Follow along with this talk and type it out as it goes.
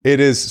It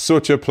is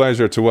such a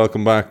pleasure to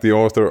welcome back the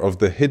author of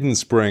The Hidden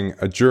Spring,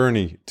 A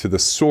Journey to the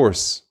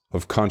Source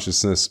of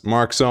Consciousness.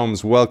 Mark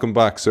Solms, welcome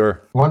back,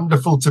 sir.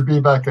 Wonderful to be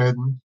back,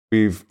 Aidan.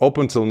 We've, up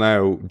until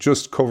now,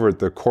 just covered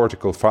the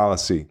cortical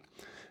fallacy.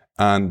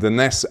 And the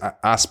next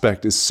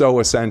aspect is so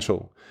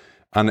essential.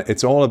 And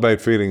it's all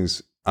about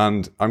feelings.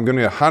 And I'm going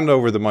to hand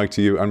over the mic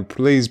to you, and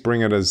please bring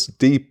it as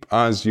deep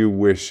as you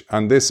wish.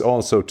 And this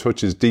also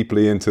touches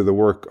deeply into the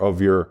work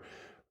of your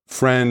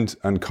friend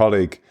and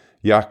colleague,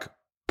 Jaak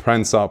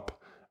Panksepp,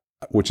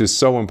 which is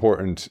so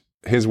important,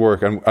 his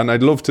work. And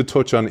I'd love to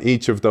touch on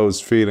each of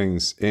those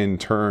feelings in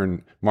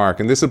turn, Mark.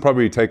 And this will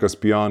probably take us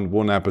beyond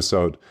one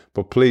episode,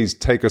 but please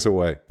take us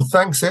away.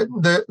 Thanks, Ed.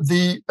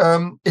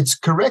 It's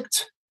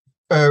correct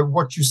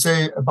what you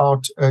say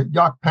about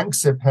Jaak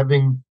Panksepp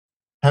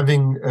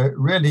having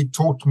really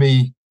taught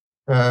me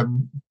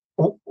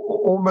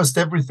almost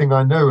everything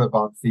I know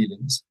about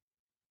feelings.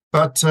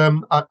 But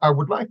I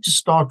would like to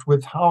start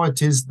with how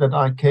it is that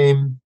I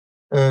came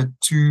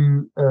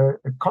to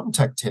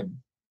contact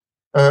him.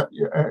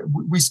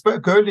 We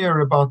spoke earlier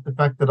about the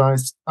fact that I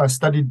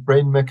studied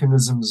brain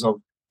mechanisms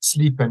of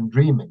sleep and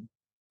dreaming,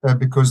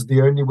 because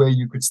the only way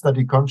you could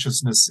study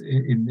consciousness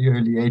in the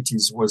early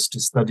 80s was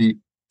to study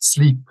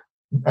sleep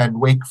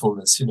and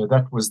wakefulness.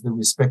 That was the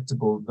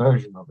respectable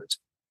version of it.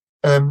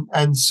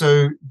 And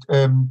so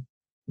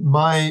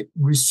my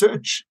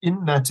research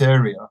in that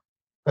area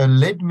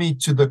led me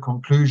to the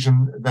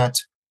conclusion that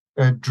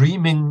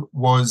dreaming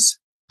was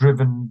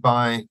driven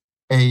by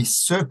a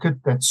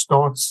circuit that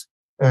starts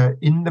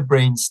in the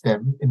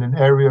brainstem in an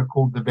area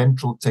called the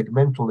ventral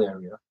tegmental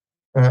area.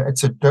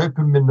 It's a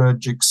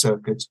dopaminergic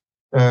circuit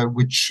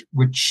which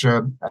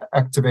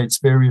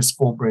activates various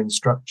forebrain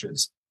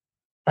structures.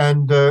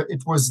 And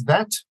it was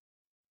that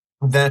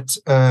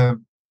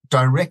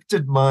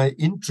directed my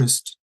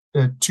interest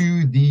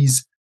to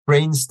these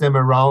brainstem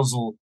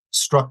arousal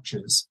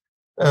structures,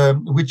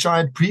 which I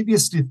had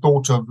previously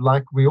thought of,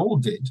 like we all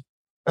did,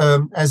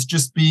 as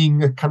just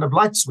being a kind of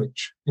light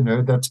switch,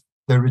 that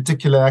the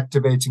reticular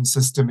activating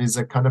system is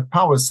a kind of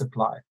power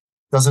supply,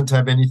 doesn't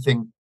have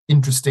anything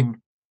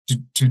interesting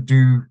to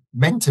do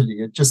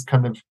mentally. It just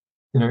kind of,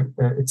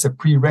 it's a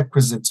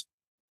prerequisite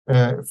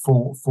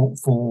for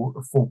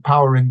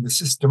powering the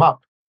system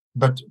up.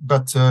 But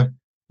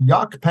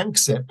Jaak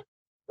Panksepp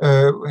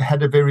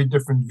had a very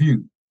different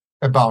view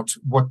about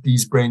what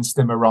these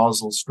brainstem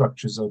arousal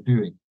structures are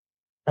doing.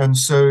 And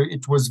so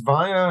it was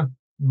via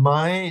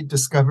my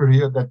discovery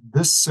that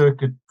this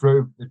circuit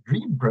drove the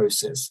dream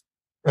process,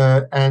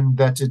 and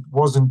that it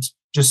wasn't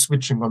just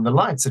switching on the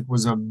lights. It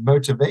was a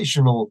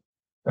motivational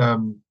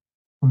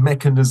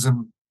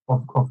mechanism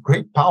of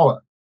great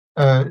power.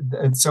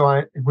 And so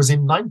it was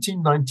in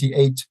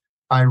 1998,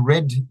 I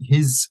read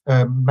his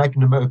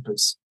magnum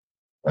opus,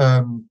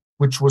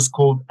 which was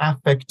called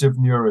Affective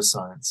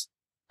Neuroscience.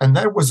 And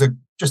that was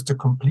just a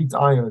complete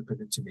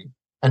eye-opener to me.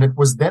 And it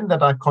was then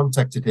that I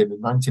contacted him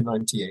in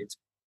 1998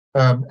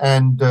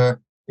 and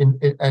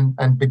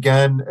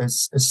began a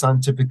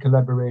scientific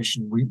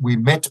collaboration. We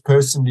met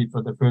personally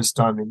for the first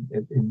time in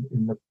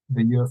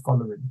the year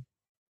following.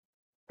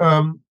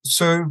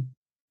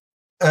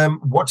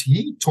 What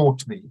he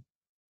taught me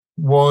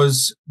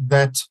was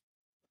that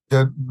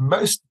the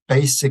most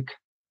basic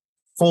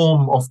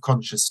form of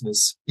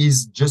consciousness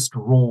is just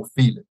raw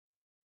feeling.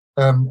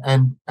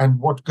 And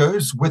what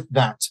goes with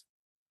that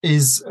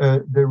is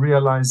the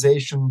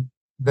realization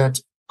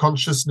that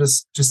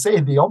consciousness, to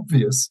say the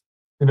obvious,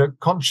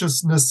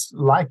 consciousness,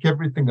 like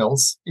everything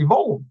else,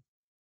 evolved.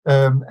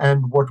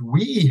 And what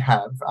we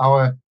have,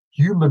 our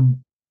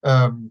human,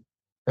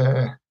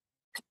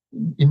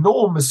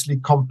 enormously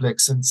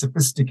complex and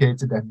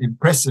sophisticated and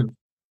impressive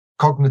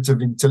cognitive,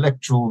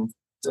 intellectual,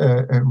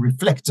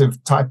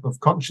 reflective type of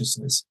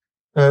consciousness,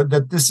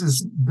 that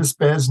this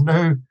bears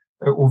no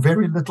or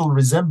very little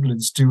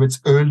resemblance to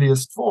its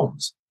earliest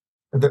forms.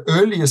 The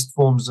earliest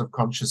forms of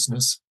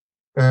consciousness,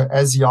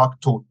 as Jaak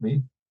taught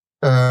me,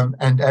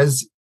 and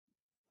as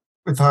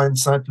with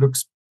hindsight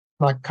looks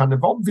like kind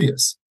of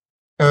obvious,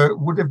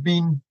 would have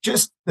been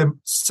just the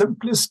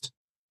simplest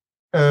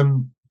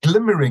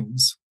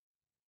glimmerings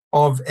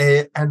of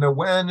an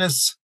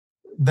awareness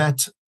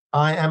that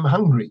I am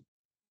hungry,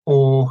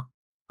 or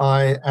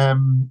I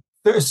am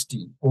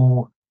thirsty,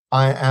 or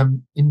I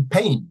am in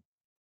pain,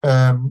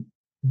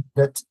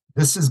 that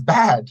this is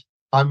bad,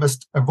 I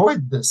must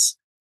avoid this.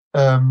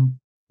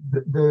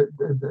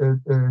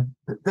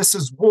 This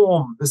is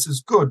warm, this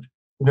is good.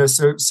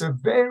 So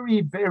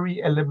very,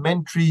 very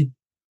elementary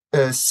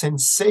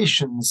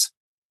sensations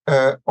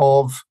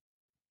of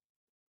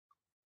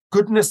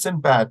goodness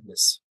and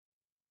badness.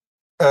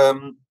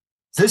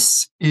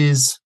 This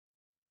is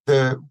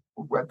the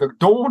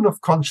dawn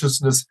of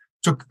consciousness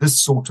took this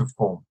sort of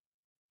form.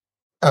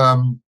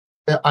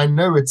 I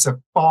know it's a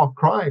far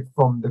cry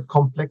from the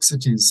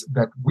complexities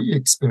that we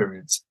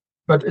experience,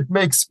 but it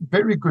makes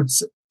very good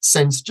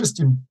sense just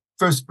in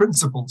first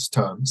principles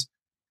terms.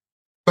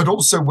 But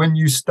also when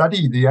you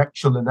study the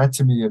actual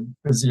anatomy and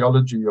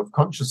physiology of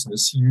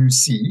consciousness, you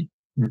see,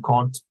 you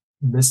can't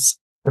miss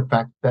the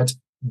fact that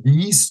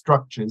these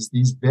structures,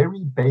 these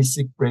very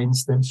basic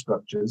brainstem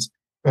structures,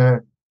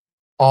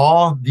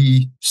 are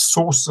the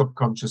source of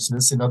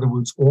consciousness. In other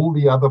words, all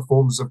the other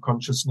forms of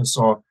consciousness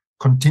are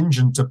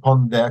contingent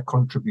upon their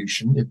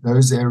contribution. If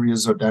those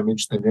areas are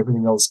damaged, then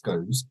everything else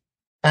goes.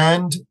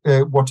 And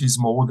what is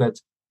more,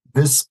 that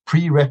this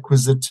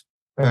prerequisite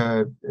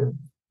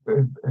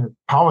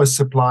power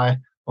supply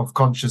of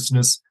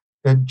consciousness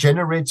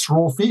generates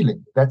raw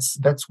feeling.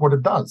 That's what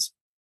it does.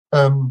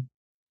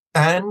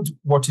 And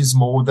what is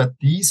more, that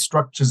these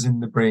structures in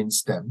the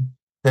brainstem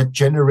that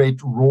generate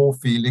raw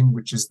feeling,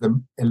 which is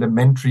the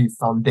elementary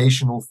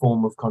foundational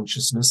form of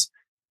consciousness,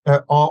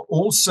 are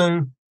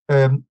also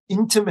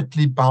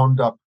intimately bound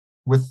up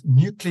with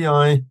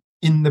nuclei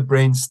in the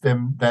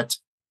brainstem that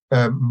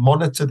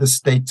monitor the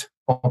state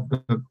of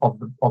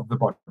the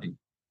body,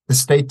 the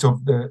state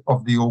of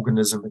the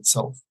organism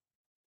itself.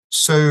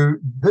 So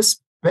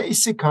this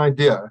basic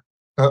idea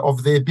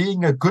of there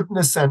being a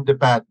goodness and a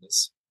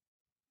badness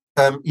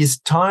is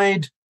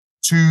tied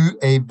to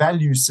a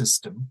value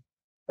system,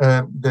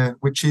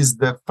 which is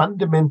the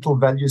fundamental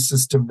value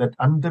system that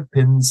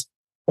underpins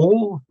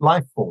all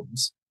life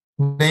forms,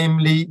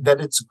 namely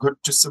that it's good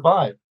to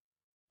survive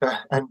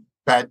and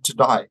bad to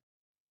die.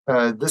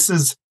 This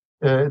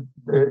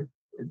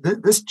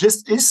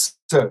just is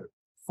so.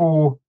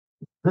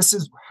 This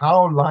is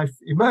how life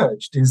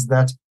emerged, is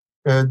that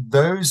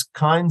those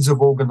kinds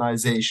of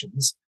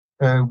organizations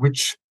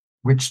which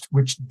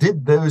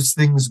did those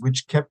things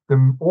which kept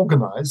them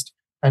organized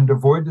and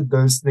avoided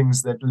those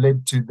things that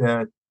led to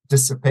their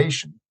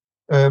dissipation.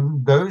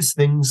 Those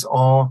things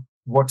are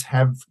what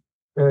have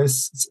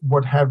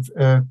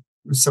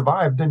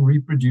survived and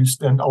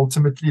reproduced and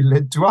ultimately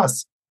led to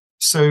us.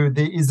 So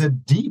there is a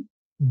deep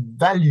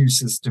value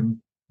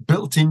system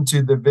built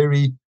into the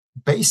very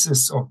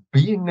basis of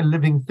being a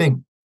living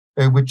thing,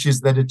 which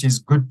is that it is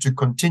good to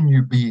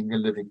continue being a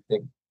living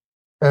thing.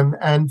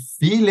 And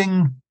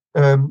feeling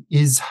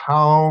is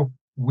how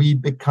we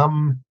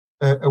become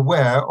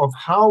aware of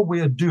how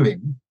we're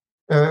doing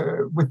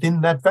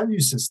within that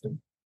value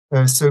system.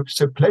 So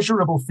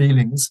pleasurable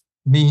feelings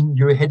mean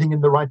you're heading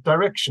in the right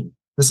direction.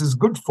 This is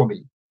good for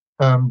me.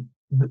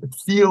 It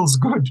feels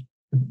good.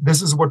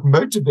 This is what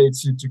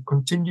motivates you to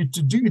continue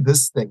to do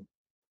this thing.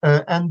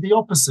 And the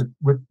opposite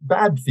with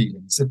bad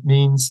feelings. It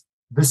means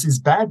this is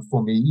bad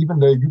for me, even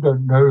though you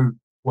don't know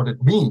what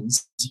it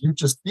means. You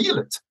just feel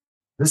it.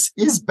 This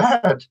is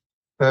bad.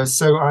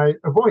 So I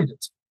avoid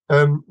it.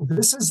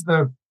 This is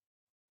the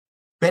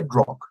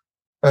bedrock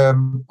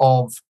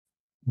of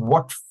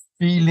what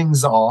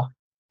feelings are,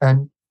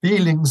 and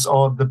feelings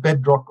are the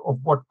bedrock of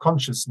what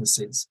consciousness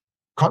is.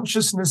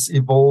 Consciousness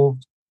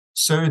evolved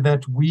so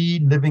that we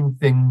living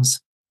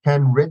things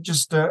can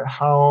register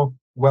how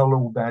well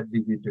or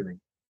badly we're doing.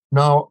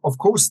 Now, of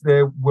course,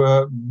 there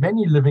were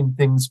many living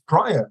things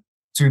prior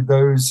to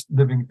those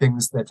living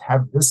things that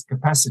have this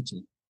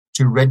capacity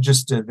to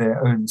register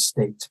their own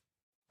state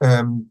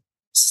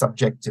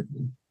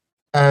subjectively.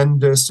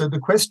 And so the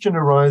question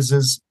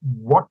arises,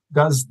 what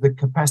does the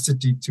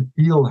capacity to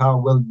feel how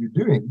well you're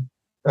doing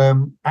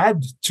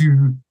add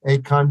to a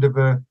kind of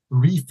a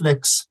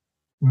reflex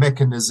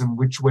mechanism,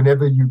 which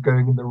whenever you're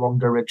going in the wrong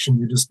direction,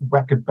 you just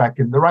whack it back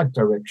in the right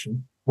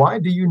direction? Why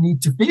do you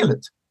need to feel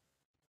it?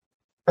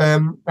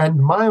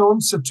 And my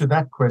answer to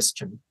that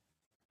question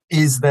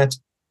is that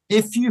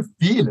if you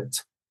feel it,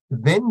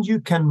 then you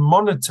can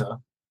monitor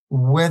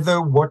whether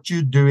what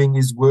you're doing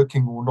is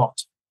working or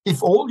not.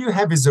 If all you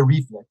have is a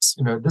reflex,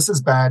 this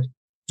is bad,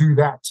 do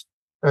that.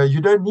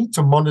 You don't need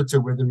to monitor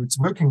whether it's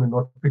working or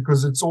not,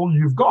 because it's all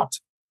you've got.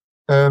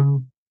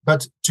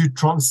 But to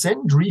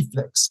transcend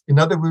reflex, in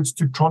other words,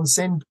 to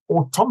transcend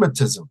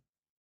automatism,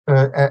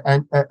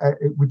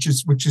 which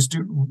is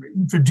to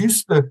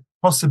introduce the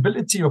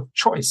possibility of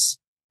choice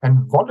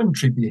and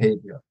voluntary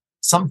behavior,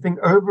 something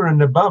over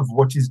and above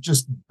what is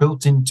just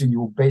built into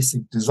your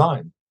basic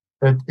design.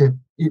 The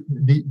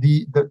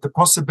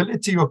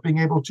possibility of being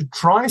able to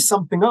try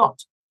something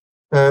out,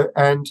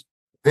 and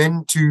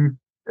then to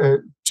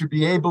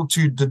be able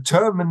to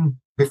determine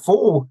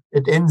before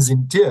it ends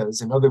in tears,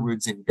 in other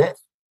words, in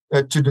death,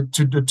 to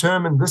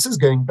determine this is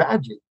going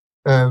badly.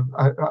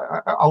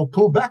 I'll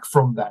pull back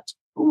from that.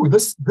 Ooh,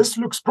 this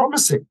looks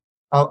promising.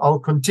 I'll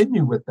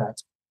continue with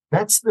that.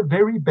 That's the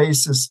very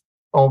basis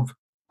of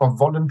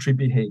voluntary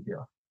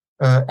behavior,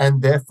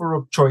 and therefore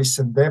of choice,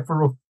 and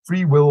therefore of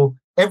free will,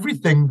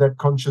 everything that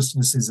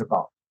consciousness is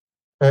about.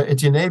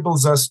 It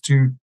enables us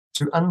to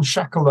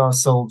unshackle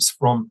ourselves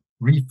from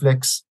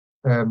reflex,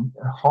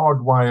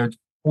 hardwired,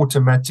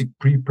 automatic,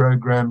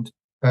 pre-programmed,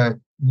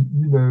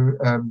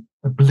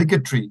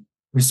 obligatory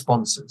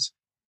responses.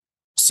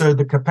 So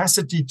the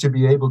capacity to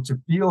be able to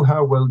feel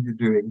how well you're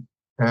doing,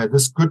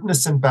 this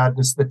goodness and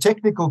badness, the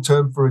technical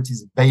term for it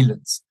is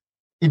valence.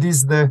 It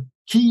is the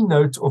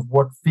keynote of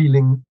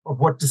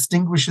what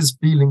distinguishes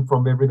feeling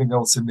from everything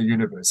else in the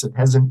universe. It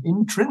has an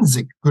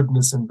intrinsic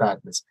goodness and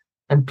badness.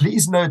 And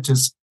please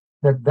notice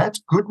that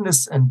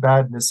goodness and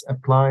badness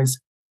applies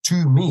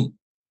to me.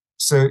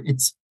 So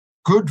it's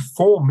good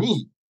for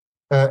me.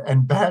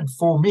 and bad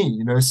for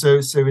me. So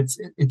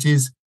it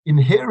is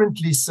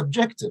inherently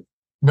subjective.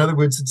 In other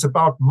words, it's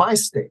about my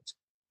state.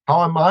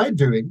 How am I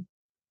doing?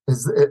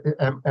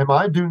 Am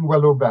I doing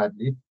well or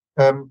badly?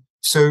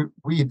 So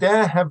we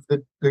there have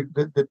the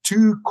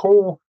two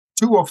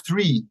of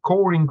three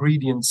core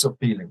ingredients of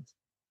feelings.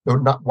 So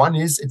one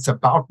is it's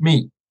about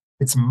me.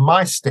 It's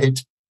my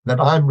state that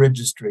I'm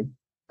registering.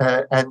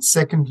 And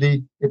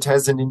secondly, it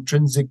has an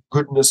intrinsic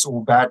goodness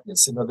or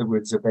badness. In other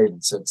words, a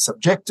valence. So it's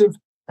subjective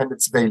and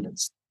it's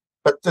valence.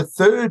 But the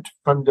third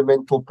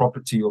fundamental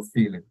property of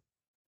feeling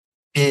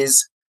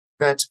is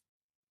that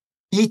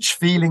each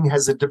feeling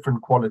has a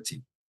different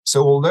quality.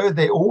 So although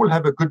they all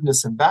have a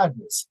goodness and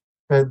badness,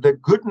 the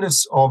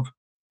goodness of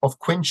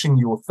quenching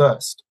your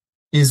thirst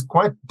is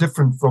quite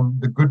different from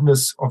the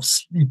goodness of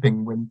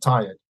sleeping when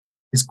tired,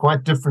 is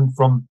quite different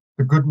from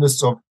the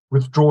goodness of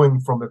withdrawing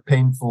from a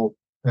painful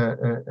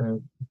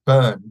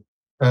burn,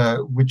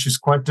 which is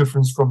quite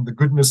different from the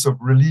goodness of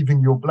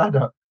relieving your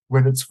bladder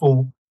when it's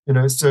full.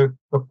 So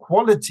the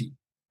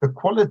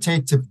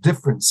qualitative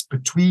difference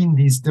between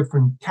these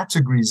different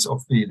categories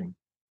of feeling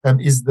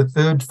is the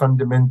third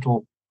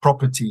fundamental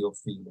property of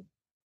feeling.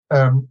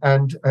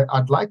 And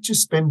I'd like to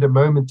spend a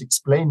moment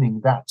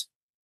explaining that.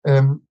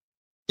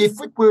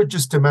 If it were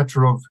just a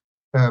matter of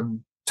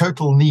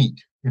total need,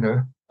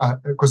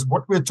 because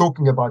what we're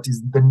talking about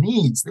is the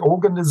needs, the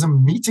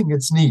organism meeting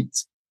its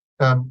needs.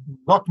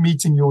 Not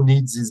meeting your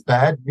needs is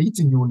bad,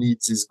 meeting your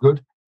needs is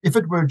good. If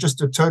it were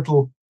just a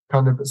total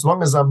kind of, as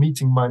long as I'm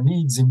meeting my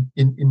needs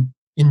in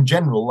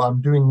general,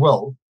 I'm doing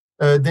well,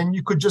 then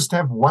you could just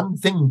have one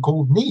thing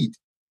called need.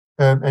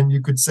 And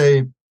you could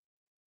say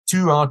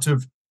 2 out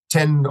of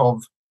 10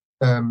 of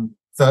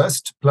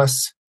thirst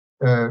plus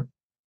 8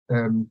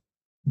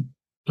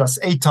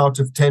 out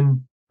of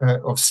 10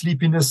 of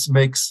sleepiness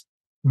makes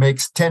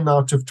 10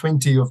 out of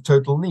 20 of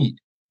total need.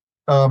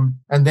 And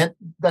then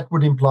that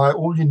would imply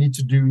all you need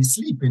to do is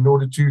sleep in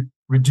order to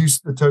reduce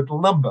the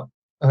total number.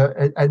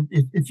 And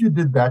if you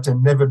did that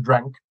and never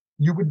drank,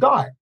 you would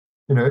die.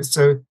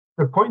 So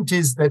the point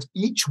is that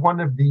each one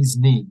of these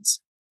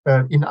needs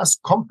in us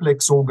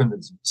complex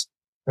organisms,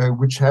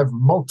 which have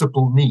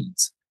multiple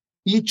needs,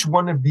 each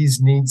one of these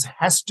needs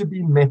has to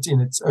be met in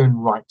its own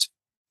right.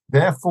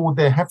 Therefore,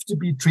 they have to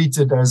be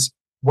treated as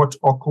what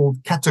are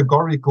called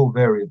categorical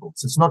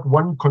variables. It's not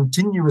one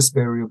continuous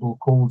variable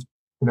called,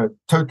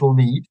 total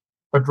need,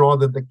 but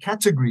rather the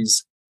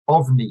categories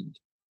of need.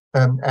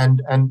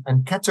 And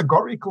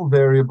categorical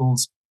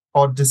variables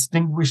are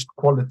distinguished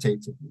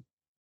qualitatively.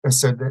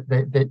 So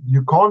that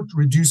you can't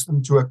reduce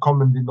them to a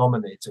common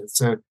denominator.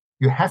 So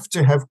you have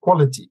to have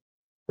quality.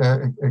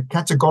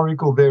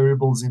 Categorical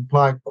variables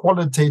imply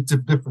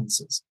qualitative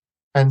differences.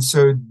 And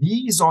so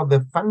these are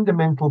the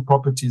fundamental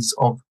properties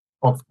of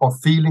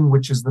feeling,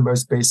 which is the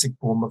most basic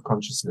form of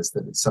consciousness,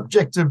 that it's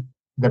subjective,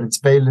 that it's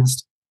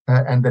valenced,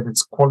 and that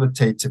it's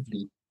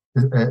qualitatively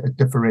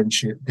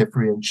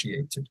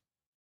differentiated.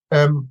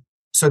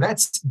 So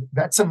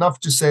that's enough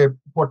to say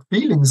what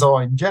feelings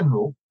are in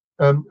general.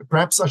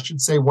 Perhaps I should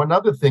say one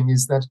other thing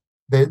is that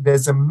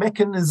there's a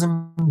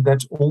mechanism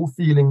that all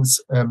feelings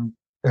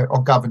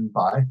are governed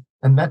by,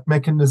 and that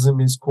mechanism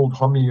is called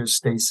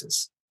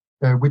homeostasis,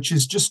 which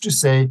is just to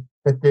say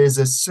that there's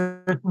a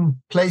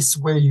certain place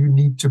where you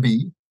need to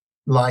be,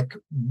 like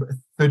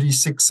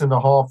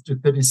 36.5 to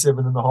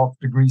 37.5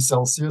 degrees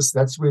Celsius.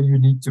 That's where you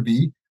need to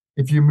be.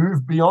 If you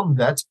move beyond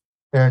that,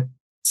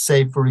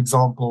 say, for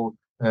example,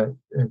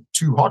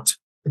 too hot,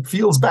 it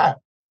feels bad.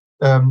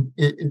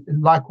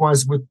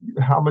 Likewise with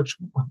how much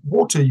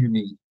water you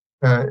need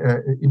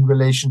in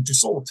relation to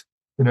salt.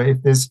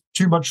 If there's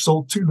too much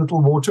salt, too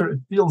little water, it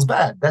feels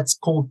bad. That's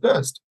called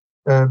thirst.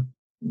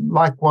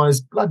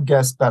 Likewise, blood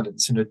gas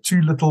balance.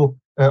 Too little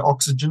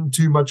oxygen,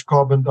 too much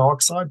carbon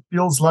dioxide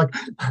feels like,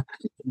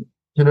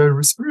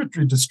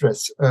 respiratory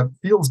distress,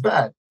 feels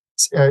bad.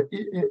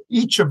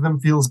 Each of them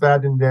feels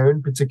bad in their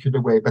own particular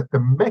way, but the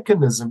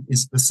mechanism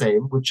is the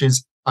same, which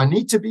is I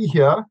need to be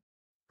here.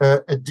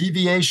 A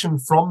deviation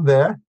from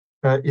there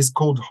is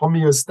called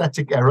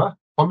homeostatic error.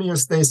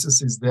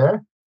 Homeostasis is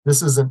there.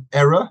 This is an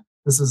error.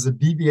 This is a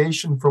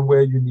deviation from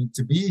where you need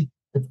to be.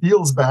 It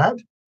feels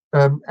bad.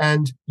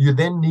 And you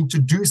then need to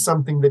do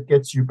something that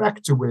gets you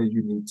back to where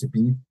you need to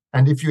be.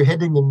 And if you're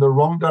heading in the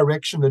wrong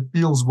direction, it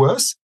feels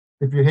worse.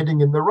 If you're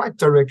heading in the right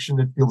direction,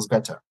 it feels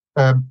better.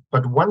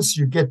 But once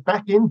you get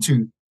back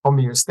into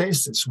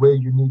homeostasis, where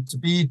you need to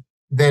be,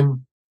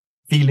 then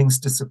feelings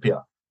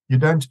disappear. You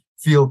don't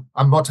feel,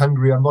 I'm not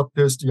hungry, I'm not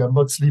thirsty, I'm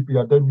not sleepy,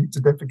 I don't need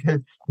to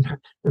defecate.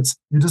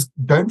 You just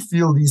don't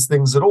feel these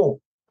things at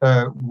all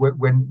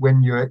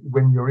when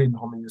you're in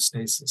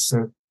homeostasis.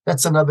 So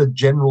that's another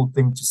general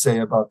thing to say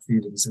about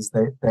feelings, is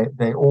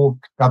they're all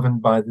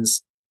governed by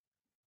this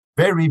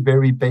very,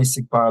 very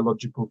basic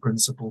biological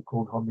principle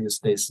called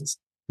homeostasis.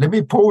 Let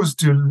me pause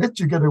to let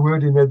you get a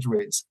word in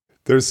edgeways.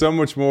 There's so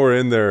much more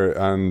in there,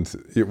 and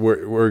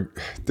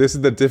this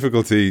is the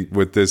difficulty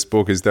with this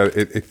book, is that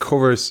it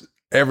covers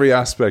every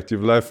aspect.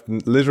 You've left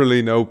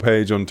literally no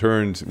page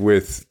unturned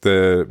with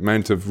the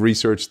amount of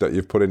research that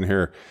you've put in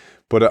here.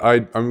 But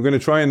I'm going to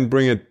try and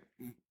bring it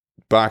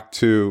back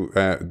to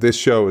this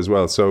show as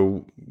well.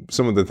 So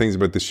some of the things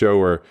about this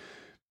show are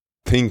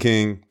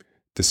thinking,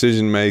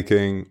 decision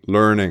making,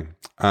 learning.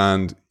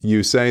 And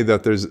you say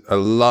that there's a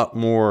lot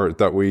more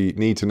that we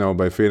need to know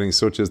about feelings,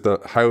 such as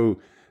how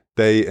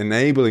they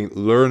enabling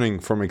learning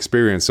from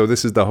experience. So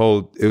this is the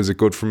whole, is it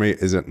good for me?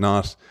 Is it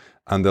not?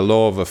 And the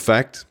law of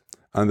effect.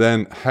 And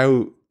then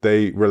how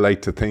they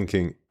relate to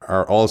thinking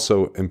are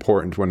also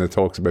important when it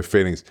talks about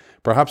feelings.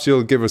 Perhaps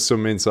you'll give us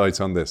some insights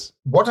on this.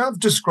 What I've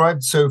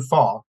described so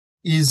far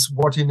is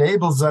what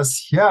enables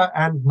us here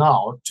and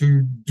now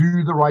to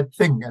do the right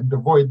thing and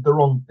avoid the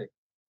wrong thing.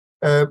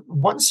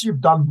 Once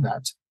you've done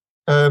that,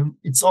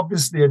 it's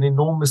obviously an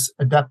enormous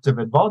adaptive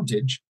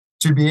advantage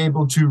to be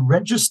able to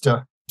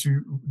register,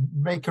 to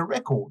make a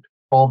record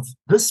of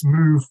this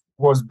move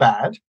was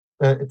bad,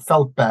 it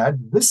felt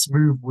bad, this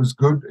move was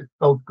good, it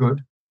felt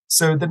good.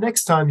 So the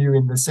next time you're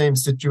in the same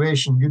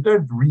situation, you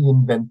don't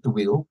reinvent the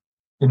wheel.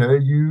 You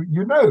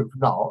know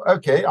now,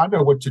 okay, I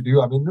know what to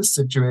do. I'm in this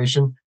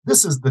situation.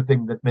 This is the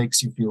thing that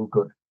makes you feel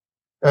good.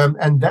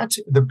 And that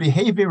the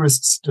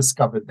behaviorists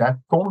discovered that,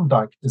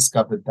 Thorndike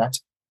discovered that.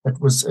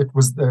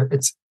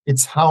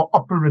 It's how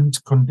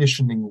operant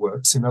conditioning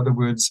works. In other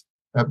words,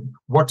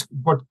 what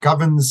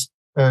governs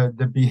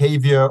the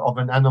behavior of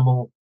an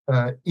animal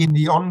in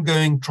the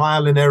ongoing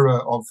trial and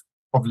error of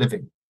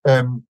living.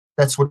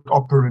 That's what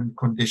operant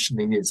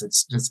conditioning is.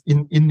 It's just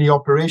in the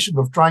operation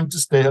of trying to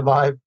stay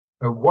alive.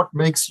 What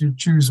makes you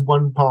choose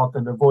one path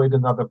and avoid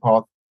another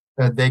path?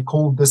 They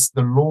call this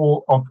the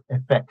law of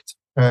effect,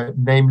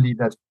 namely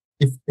that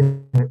if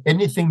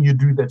anything you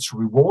do that's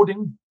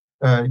rewarding,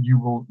 you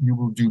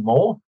will do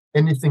more.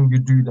 Anything you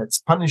do that's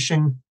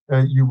punishing,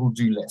 you will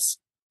do less.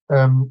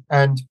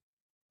 And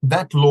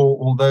that law,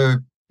 although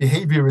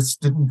behaviorists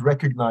didn't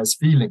recognize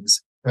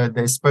feelings,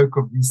 they spoke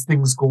of these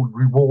things called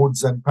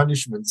rewards and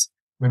punishments.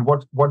 I mean,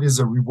 what is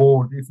a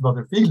reward if not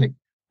a feeling?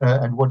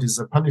 And what is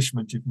a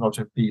punishment if not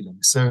a feeling?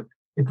 So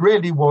it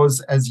really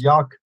was, as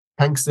Jaak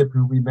Panksepp,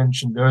 who we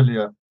mentioned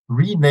earlier,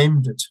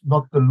 renamed it,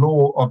 not the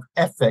law of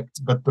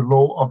effect, but the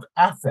law of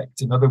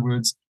affect. In other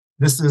words,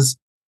 this is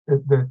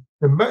the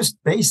most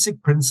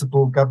basic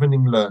principle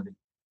governing learning,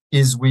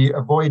 is we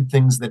avoid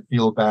things that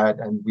feel bad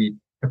and we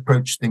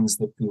approach things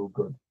that feel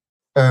good.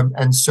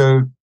 And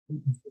so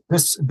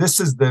this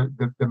is the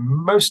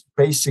most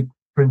basic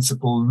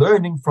principle,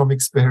 learning from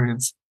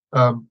experience.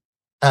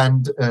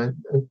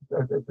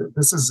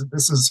 This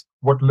is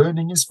what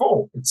learning is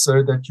for. It's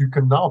so that you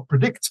can now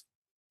predict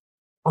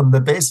on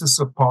the basis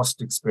of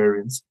past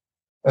experience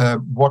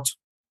what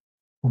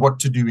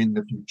to do in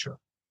the future.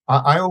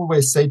 I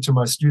always say to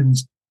my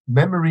students,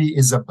 memory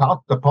is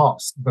about the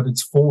past, but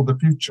it's for the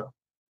future.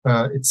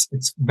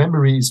 It's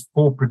memory is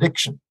for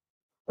prediction.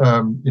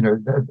 That's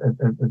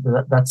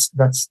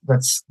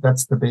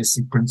the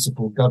basic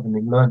principle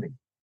governing learning.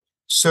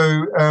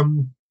 So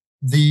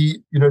then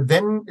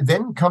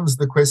comes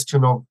the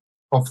question of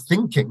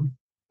thinking.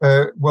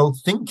 Well,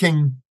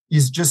 thinking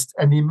is just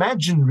an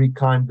imaginary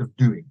kind of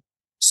doing.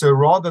 So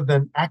rather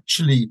than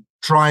actually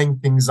trying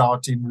things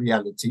out in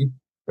reality,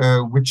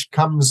 which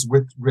comes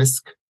with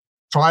risk,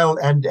 trial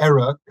and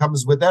error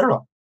comes with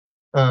error.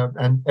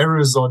 And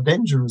errors are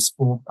dangerous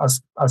for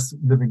us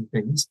living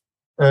things.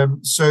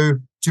 So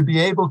to be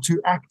able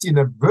to act in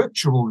a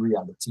virtual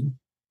reality,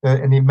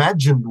 an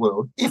imagined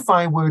world, if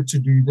I were to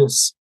do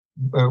this,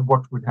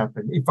 what would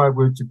happen? If I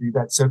were to do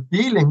that. So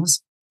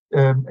feelings,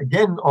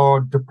 again, are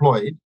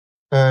deployed,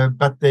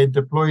 but they're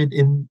deployed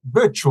in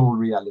virtual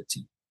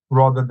reality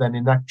rather than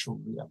in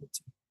actual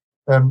reality.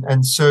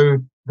 And so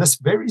this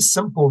very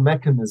simple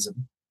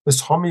mechanism,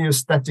 this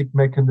homeostatic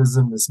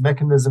mechanism, this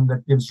mechanism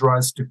that gives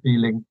rise to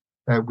feeling,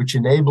 which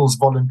enables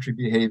voluntary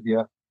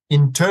behavior,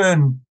 in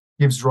turn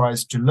gives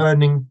rise to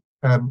learning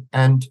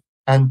and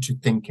to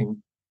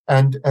thinking.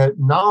 And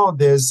now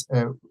there's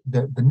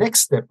the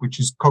next step, which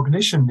is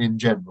cognition in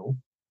general,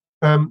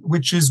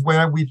 which is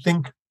where we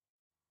think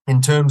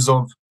in terms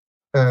of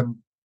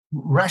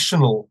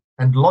rational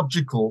and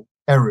logical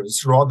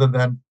errors rather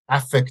than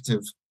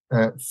affective,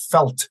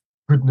 felt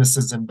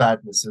goodnesses and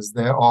badnesses.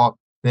 There are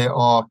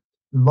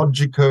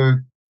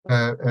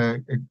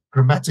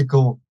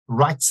logico-grammatical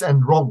rights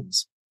and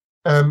wrongs,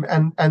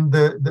 and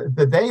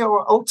they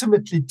are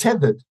ultimately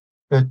tethered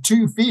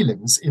to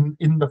feelings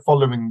in the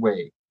following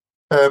way.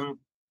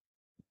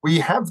 We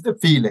have the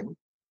feeling,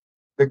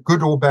 the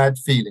good or bad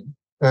feeling,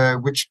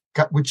 which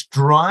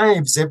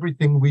drives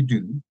everything we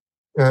do.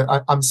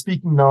 I'm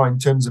speaking now in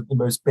terms of the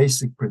most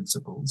basic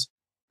principles.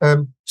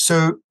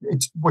 So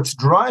what's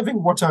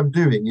driving what I'm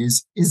doing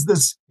is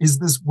this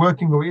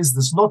working or is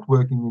this not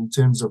working in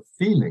terms of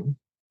feeling,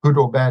 good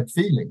or bad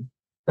feeling?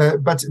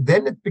 But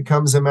then it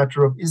becomes a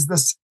matter of, is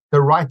this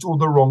the right or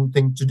the wrong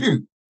thing to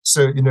do?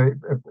 So,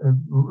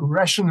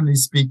 rationally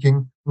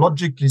speaking,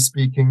 logically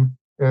speaking,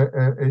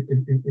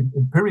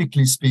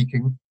 empirically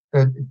speaking,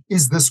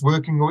 is this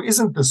working or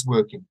isn't this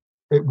working?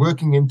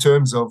 Working in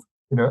terms of,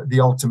 the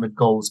ultimate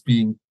goals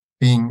being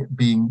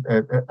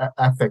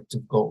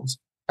affective goals.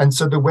 And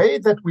so the way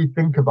that we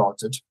think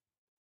about it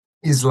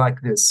is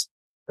like this.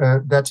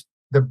 that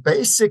the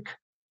basic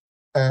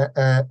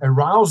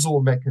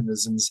arousal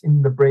mechanisms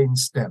in the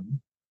brainstem,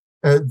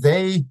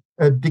 they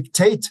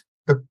dictate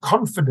the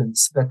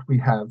confidence that we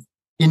have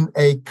in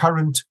a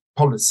current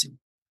policy.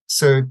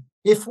 So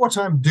if what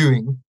I'm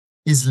doing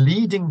is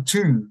leading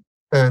to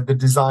the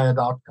desired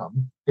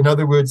outcome, in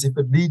other words, if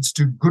it leads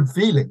to good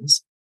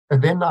feelings,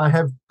 then I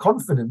have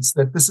confidence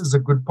that this is a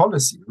good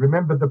policy.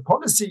 Remember, the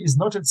policy is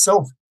not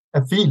itself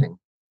a feeling.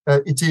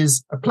 It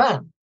is a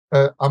plan.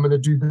 I'm going to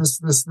do this,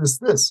 this, this,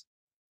 this.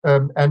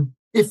 And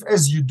if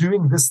as you're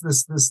doing this,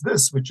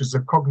 which is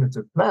a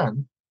cognitive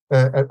plan,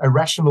 a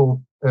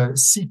rational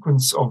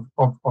sequence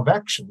of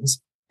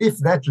actions, if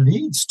that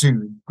leads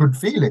to good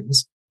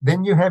feelings,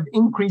 then you have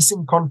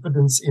increasing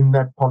confidence in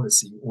that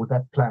policy or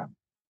that plan.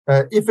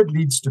 If it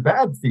leads to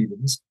bad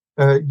feelings,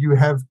 you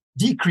have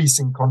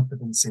decreasing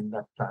confidence in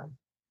that plan.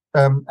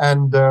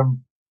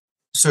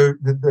 So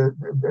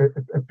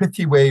a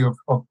pithy way of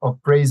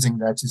phrasing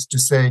that is to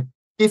say,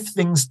 if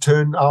things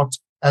turn out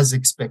as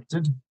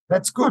expected,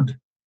 that's good.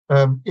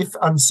 If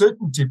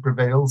uncertainty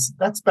prevails,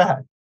 that's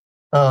bad.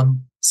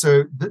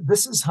 So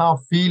this is how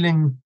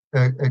feeling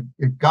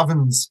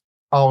governs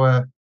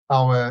our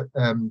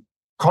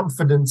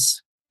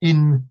confidence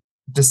in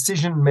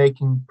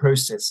decision-making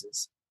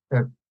processes.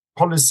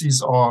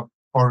 Policies are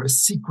a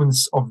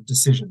sequence of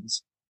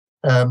decisions.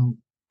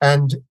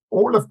 And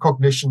all of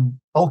cognition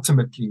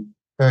ultimately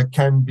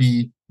can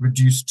be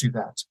reduced to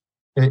that.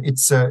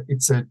 It's a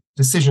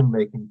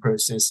decision-making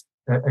process,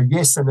 a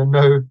yes and a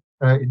no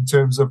in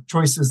terms of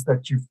choices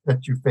that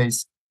you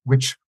face,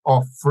 which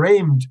are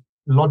framed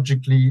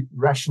logically,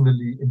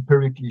 rationally,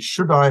 empirically.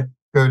 Should I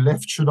go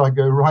left? Should I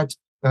go right?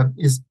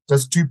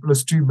 Does 2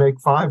 + 2 make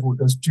 5, or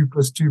does 2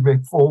 + 2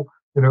 make 4?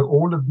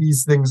 All of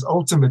these things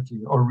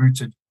ultimately are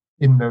rooted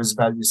in those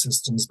value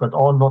systems, but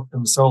are not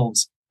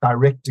themselves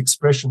direct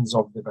expressions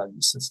of the value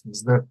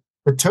systems.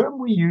 The term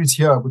we use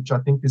here, which I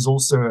think is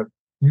also a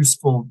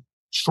useful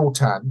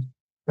shorthand,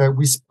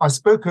 I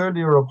spoke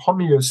earlier of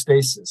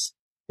homeostasis.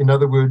 In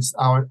other words,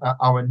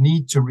 our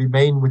need to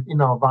remain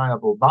within our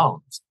viable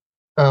bounds.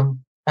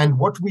 And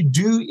what we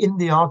do in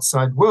the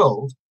outside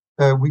world,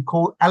 we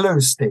call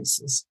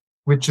allostasis,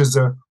 which is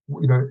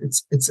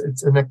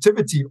it's an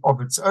activity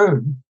of its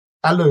own.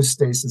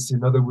 Allostasis,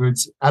 in other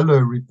words, allo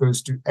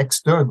refers to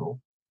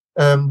external,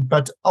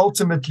 but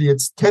ultimately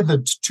it's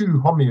tethered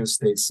to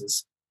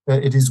homeostasis.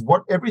 It is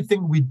what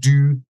everything we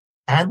do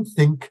and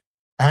think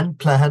and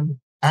plan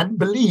and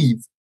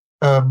believe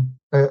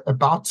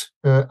about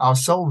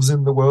ourselves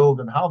in the world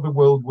and how the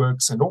world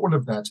works and all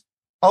of that.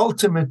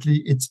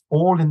 Ultimately, it's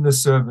all in the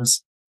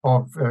service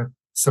of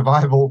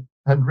survival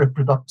and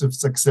reproductive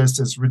success.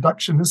 As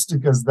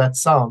reductionistic as that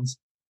sounds,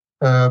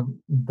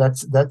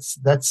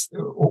 that's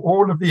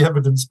all of the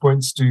evidence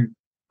points to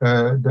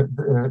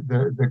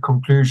the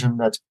conclusion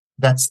that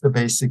that's the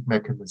basic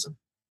mechanism.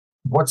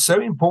 What's so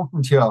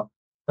important here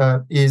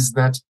is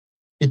that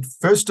it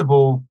first of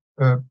all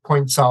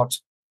points out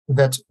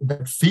that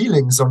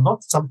feelings are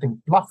not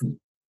something fluffy.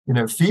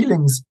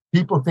 Feelings,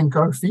 people think,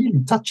 oh,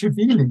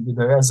 touchy-feely,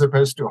 as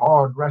opposed to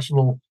hard,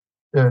 rational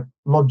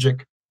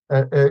logic.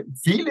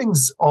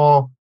 Feelings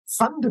are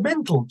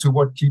fundamental to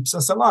what keeps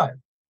us alive.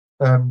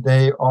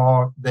 They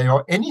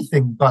are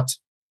anything but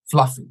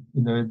fluffy.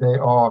 They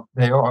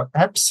are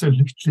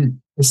absolutely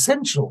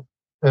essential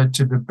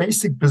to the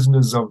basic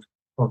business of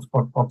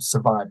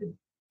surviving,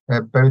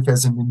 both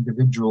as an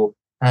individual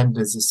and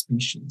as a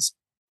species.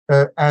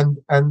 And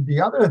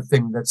the other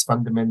thing that's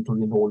fundamental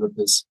in all of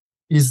this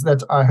is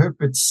that I hope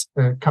it's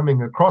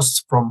coming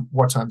across from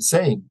what I'm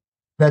saying,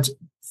 that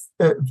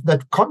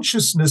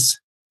consciousness,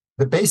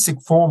 the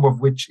basic form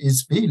of which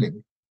is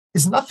feeling,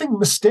 is nothing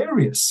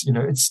mysterious.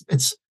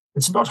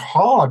 It's not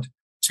hard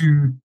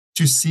to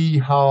see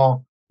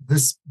how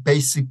this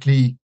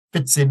basically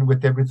fits in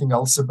with everything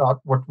else about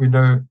what we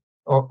know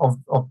of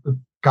the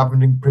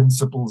governing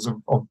principles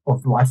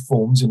of life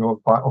forms,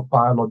 of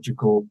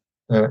biological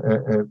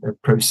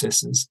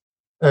processes,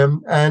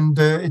 and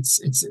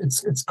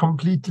it's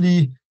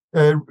completely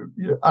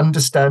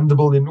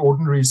understandable in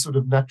ordinary sort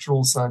of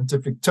natural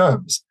scientific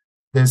terms.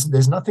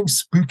 There's nothing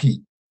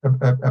spooky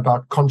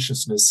about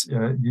consciousness.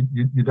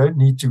 You don't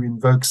need to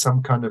invoke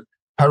some kind of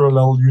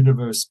parallel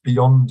universe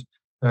beyond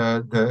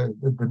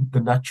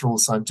the natural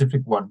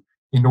scientific one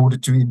in order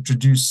to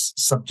introduce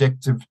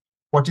subjective,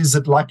 what is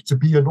it like to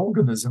be an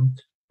organism,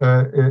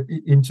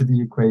 into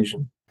the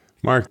equation.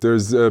 Mark,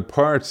 there's a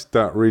part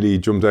that really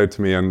jumped out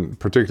to me, and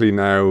particularly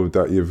now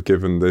that you've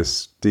given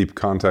this deep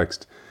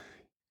context.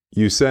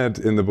 You said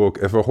in the book,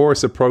 if a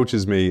horse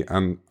approaches me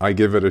and I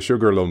give it a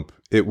sugar lump,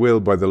 it will,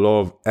 by the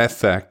law of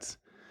effect,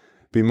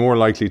 be more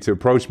likely to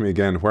approach me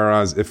again,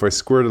 whereas if I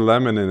squirt a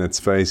lemon in its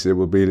face, it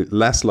will be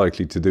less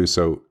likely to do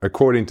so.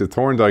 According to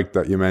Thorndike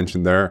that you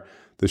mentioned there,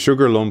 the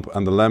sugar lump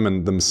and the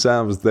lemon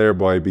themselves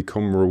thereby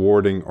become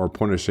rewarding or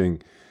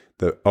punishing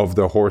of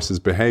the horse's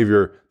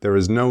behavior. There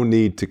is no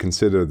need to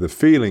consider the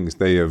feelings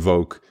they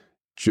evoke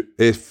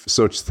if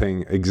such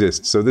thing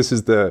exists. So this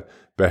is the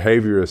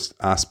behaviorist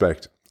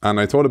aspect. And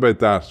I thought about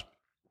that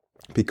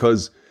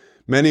because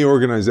many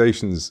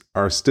organizations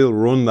are still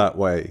run that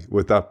way,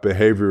 with that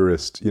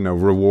behaviorist,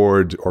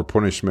 reward or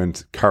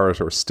punishment,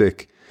 carrot or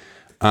stick.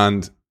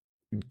 And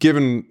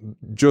given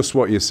just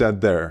what you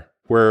said there,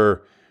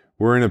 where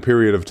we're in a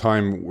period of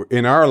time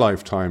in our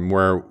lifetime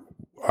where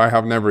I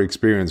have never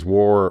experienced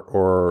war,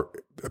 or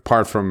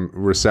apart from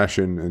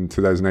recession in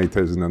 2008,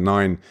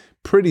 2009,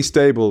 pretty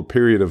stable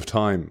period of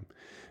time.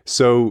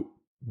 So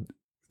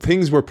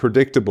things were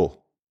predictable.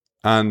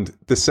 And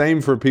the same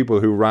for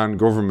people who ran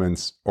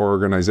governments or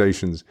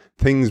organizations.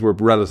 Things were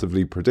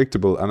relatively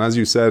predictable. And as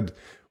you said,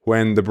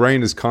 when the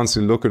brain is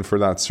constantly looking for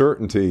that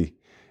certainty,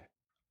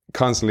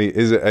 constantly,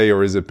 is it A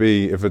or is it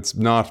B? If it's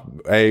not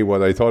A,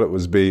 what I thought it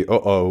was B,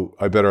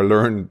 I better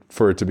learn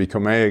for it to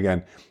become A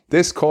again.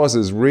 This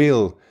causes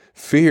real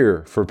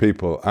fear for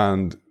people,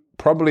 and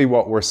probably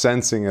what we're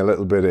sensing a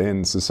little bit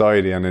in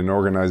society and in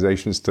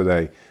organizations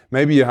today.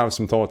 Maybe you have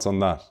some thoughts on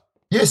that.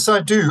 Yes,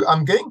 I do.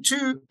 I'm going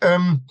to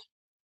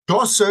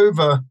gloss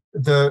over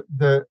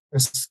the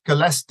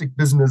scholastic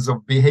business of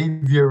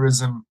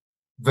behaviorism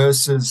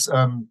versus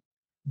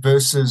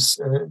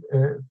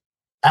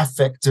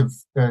affective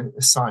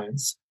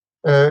science.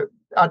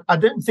 I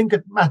don't think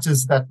it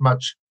matters that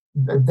much.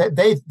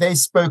 They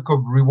spoke of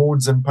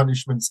rewards and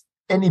punishments.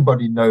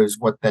 Anybody knows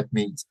what that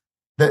means.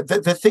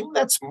 The thing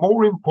that's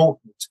more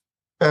important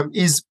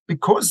is,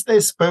 because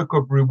they spoke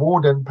of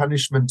reward and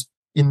punishment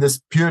in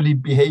this purely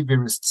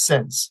behaviorist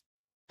sense,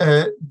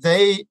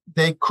 they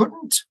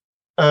couldn't.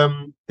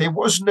 There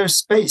was no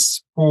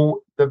space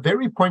for the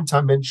very point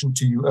I mentioned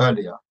to you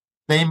earlier,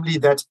 namely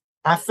that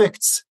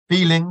affects,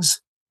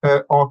 feelings,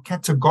 are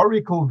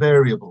categorical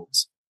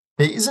variables.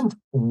 There isn't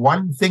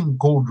one thing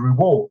called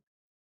reward.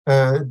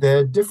 There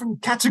are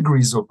different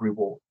categories of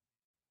reward,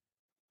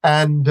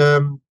 and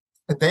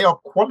they are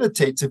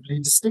qualitatively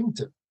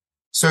distinctive.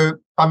 So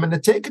I'm going to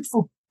take it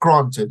for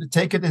granted,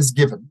 take it as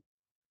given,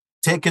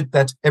 take it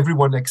that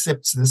everyone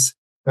accepts this,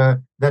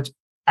 that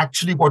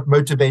actually what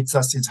motivates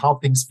us is how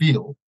things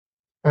feel.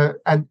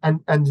 And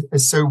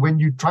so when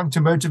you're trying to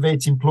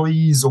motivate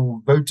employees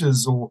or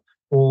voters or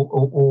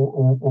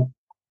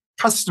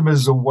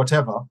customers or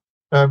whatever,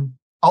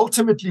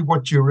 ultimately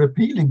what you're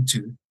appealing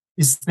to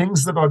is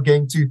things that are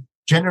going to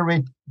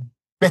generate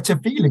better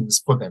feelings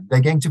for them.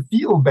 They're going to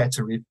feel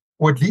better,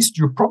 or at least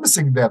you're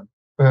promising them.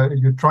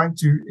 You're trying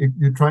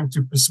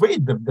to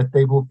persuade them that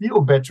they will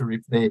feel better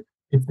if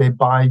they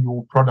buy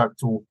your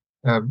product or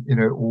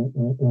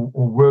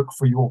work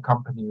for your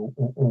company or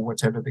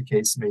whatever the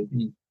case may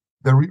be.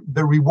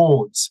 The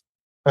rewards,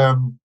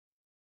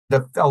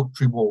 the felt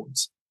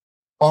rewards,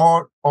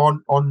 are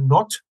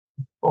not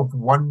of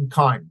one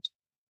kind.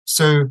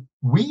 So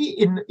we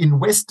in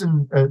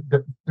Western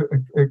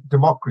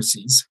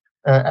democracies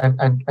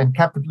and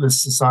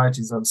capitalist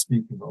societies I'm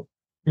speaking of,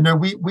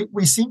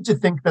 we seem to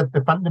think that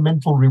the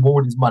fundamental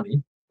reward is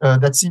money.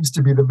 That seems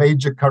to be the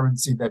major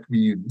currency that we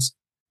use.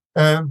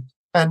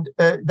 And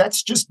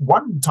that's just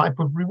one type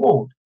of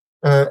reward.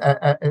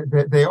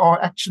 There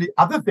are actually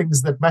other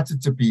things that matter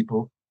to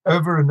people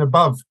over and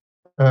above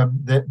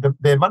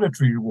their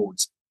monetary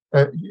rewards.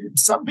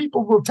 Some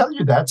people will tell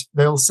you that.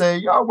 They'll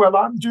say, "Oh, well,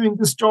 I'm doing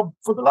this job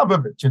for the love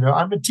of it.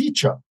 I'm a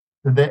teacher."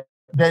 They're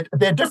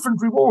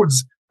different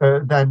rewards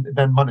than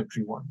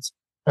monetary ones.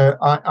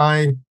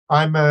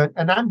 I'm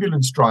an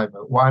ambulance driver,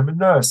 or I'm a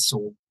nurse,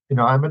 or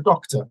I'm a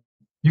doctor.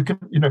 You can,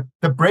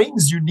 the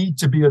brains you need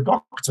to be a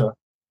doctor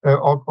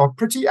are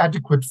pretty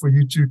adequate for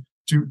you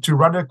to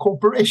run a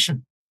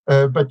corporation,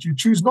 but you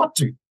choose not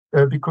to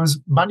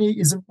because money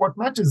isn't what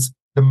matters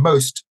the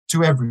most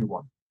to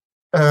everyone.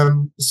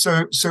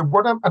 So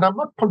what I'm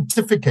not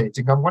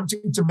pontificating. I'm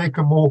wanting to make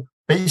a more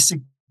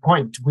basic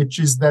point, which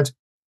is that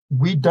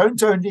we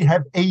don't only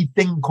have a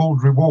thing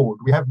called reward.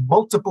 We have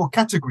multiple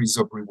categories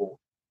of reward,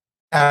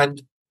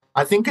 and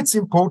I think it's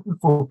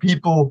important for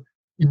people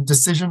in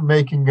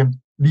decision-making and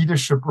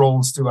leadership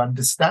roles to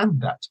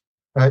understand that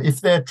if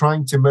they're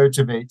trying to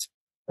motivate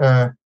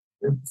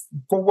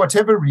for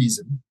whatever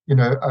reason,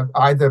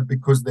 either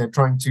because they're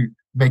trying to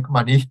make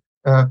money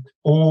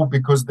or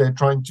because they're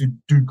trying to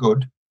do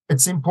good,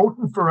 it's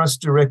important for us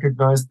to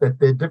recognize that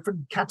there are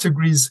different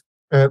categories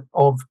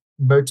of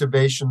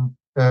motivation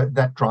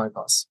that drive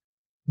us.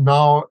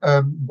 Now,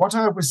 what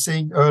I was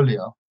saying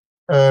earlier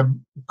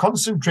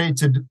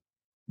concentrated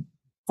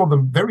for the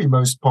very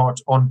most part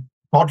on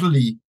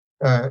bodily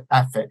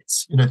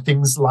affects,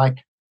 things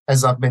like,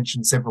 as I've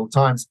mentioned several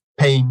times,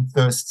 pain,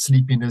 thirst,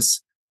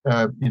 sleepiness,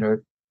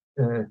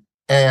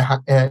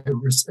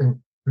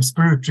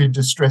 respiratory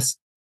distress,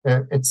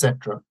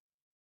 etc.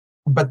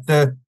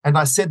 And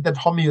I said that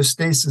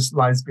homeostasis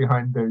lies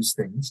behind those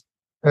things.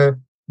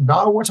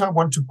 Now what I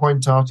want to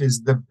point out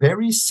is the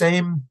very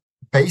same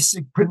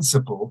basic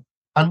principle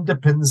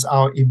underpins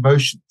our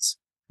emotions,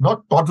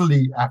 not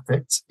bodily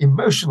affects,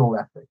 emotional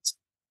affects.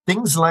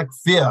 Things like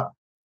fear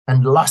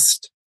and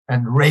lust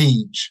and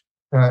rage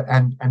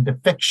and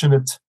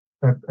affectionate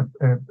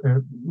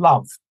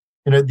love,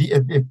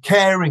 the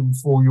caring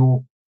for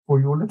your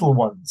little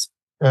ones,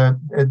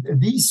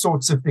 these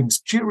sorts of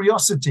things,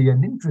 curiosity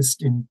and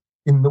interest in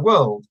the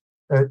world,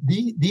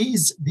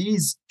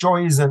 these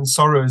joys and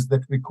sorrows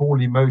that we call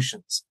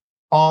emotions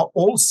are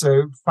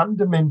also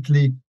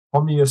fundamentally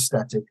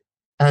homeostatic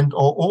and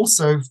are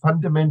also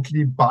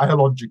fundamentally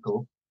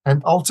biological,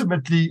 and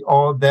ultimately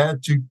are there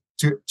to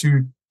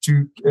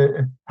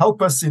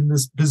help us in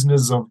this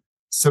business of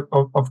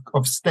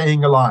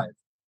staying alive,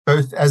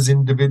 both as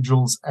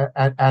individuals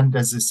and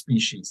as a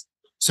species.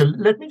 So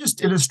let me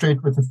just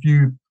illustrate with a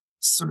few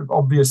sort of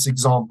obvious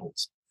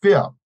examples.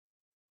 Fear.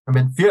 I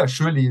mean, fear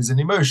surely is an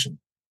emotion.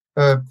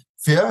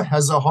 Fear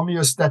has a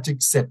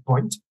homeostatic set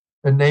point,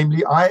 and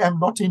namely, I am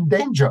not in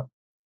danger.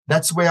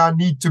 That's where I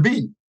need to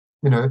be.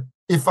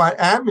 If I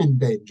am in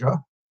danger,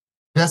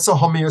 that's a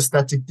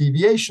homeostatic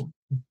deviation.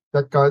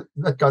 That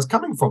guy's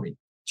coming for me.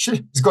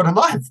 Shit, he's got a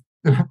knife.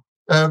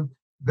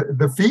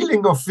 The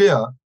feeling of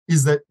fear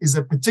is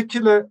a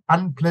particular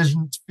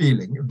unpleasant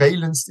feeling.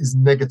 Valence is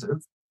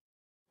negative,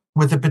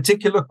 with a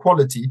particular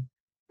quality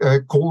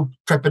called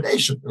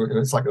trepidation.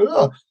 It's like,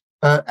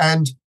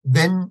 and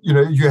then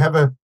you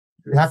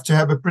have to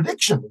have a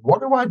prediction.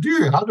 What do I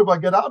do? How do I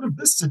get out of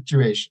this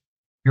situation?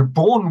 You're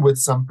born with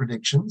some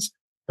predictions.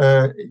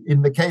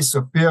 In the case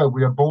of fear,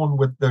 we are born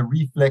with the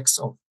reflex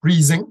of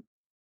freezing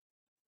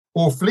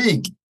or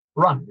fleeing,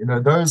 run.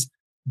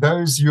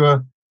 Those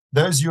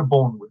you're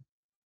born with.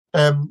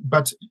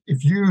 But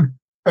if you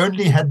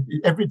only had,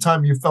 every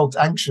time you felt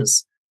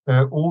anxious,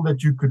 all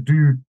that you could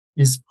do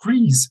is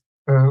freeze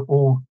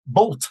or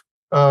bolt,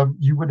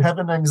 you would have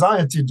an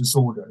anxiety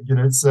disorder.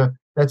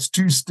 That's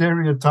too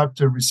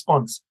stereotyped a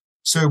response.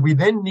 So we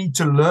then need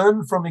to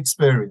learn from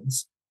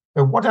experience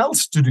what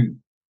else to do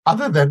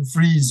other than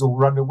freeze or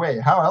run away.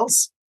 How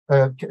else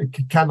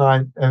can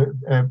I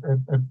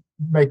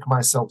make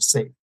myself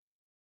safe?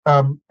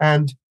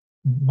 And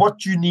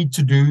what you need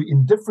to do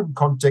in different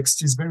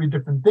contexts is very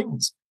different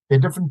things. There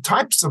are different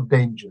types of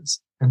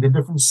dangers, and there are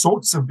different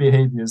sorts of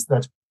behaviors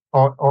that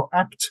are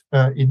apt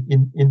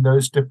in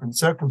those different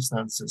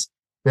circumstances.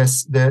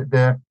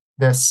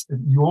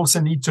 You also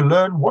need to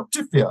learn what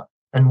to fear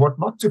and what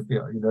not to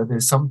fear.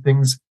 There's some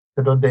things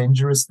that are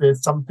dangerous.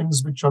 There's some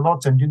things which are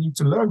not, and you need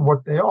to learn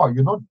what they are.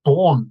 You're not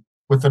born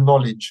with the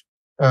knowledge,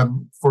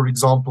 for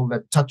example,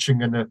 that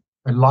touching a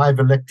live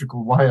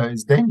electrical wire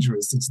is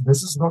dangerous.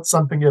 This is not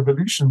something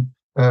evolution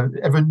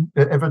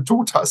ever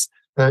taught us.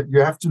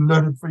 You have to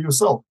learn it for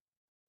yourself.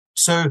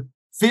 So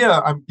fear,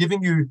 I'm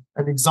giving you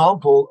an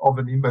example of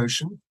an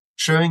emotion,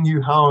 showing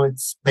you how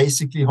it's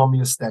basically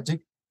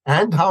homeostatic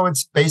and how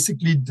it's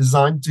basically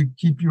designed to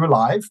keep you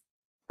alive.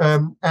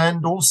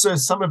 And also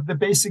some of the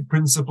basic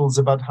principles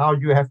about how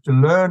you have to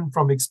learn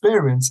from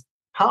experience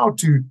how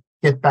to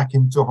get back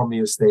into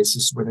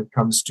homeostasis when it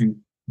comes to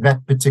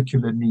that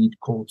particular need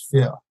called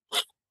fear.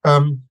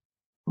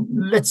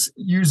 Let's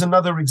use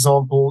another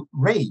example,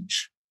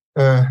 rage.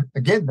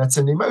 Again, that's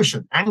an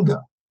emotion,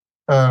 anger.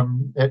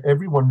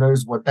 Everyone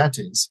knows what that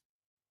is.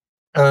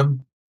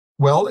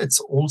 Well, it's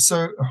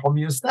also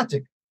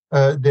homeostatic.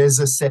 There's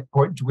a set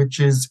point, which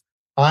is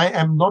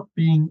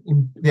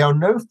there are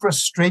no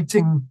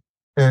frustrating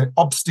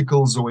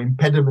obstacles or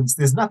impediments.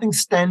 There's nothing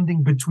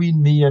standing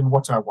between me and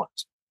what I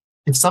want.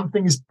 If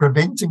something is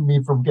preventing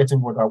me from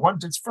getting what I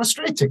want, it's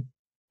frustrating.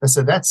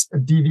 So that's a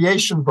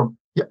deviation from,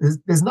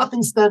 there's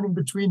nothing standing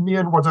between me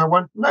and what I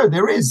want. No,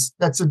 there is.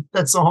 That's a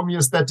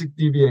homeostatic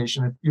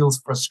deviation. It feels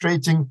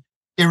frustrating,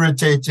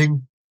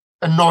 irritating,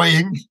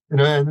 annoying, and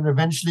then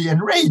eventually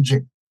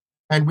enraging.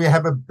 And we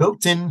have a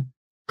built-in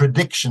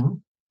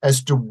prediction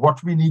as to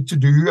what we need to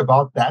do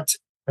about that.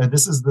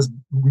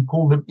 We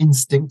call them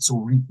instincts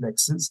or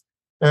reflexes,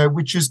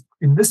 which is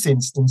in this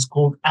instance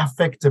called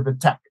affective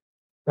attack.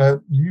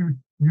 You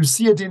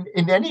see it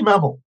in any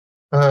mammal.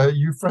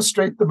 You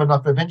frustrate them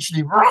enough,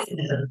 eventually,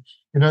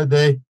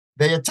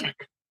 they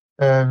attack.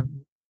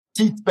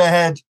 Teeth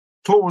bared,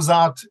 claws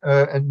out,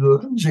 and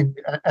lunging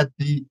at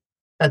the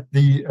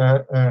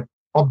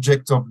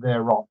object of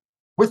their wrath,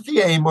 with the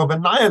aim of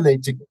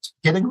annihilating it,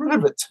 getting rid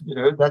of it.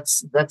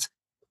 That's.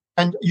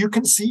 And you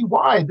can see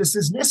why this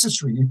is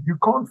necessary. If you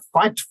can't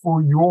fight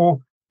for your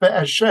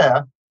fair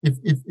share, if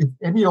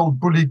any old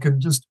bully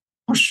can just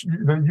push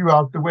you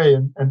out the way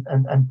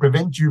and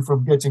prevent you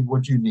from getting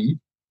what you need,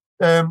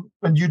 and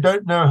you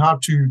don't know how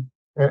to,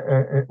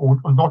 or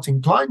not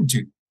inclined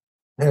to,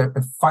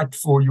 fight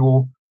for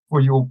your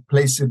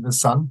place in the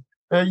sun,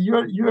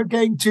 you're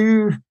going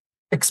to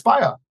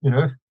expire.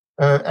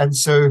 And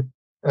so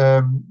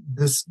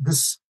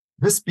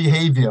this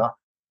behavior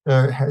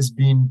has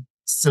been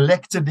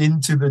selected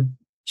into the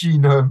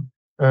genome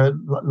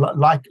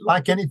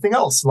like anything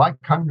else, like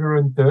hunger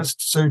and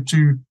thirst. So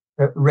too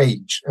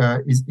rage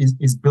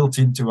is built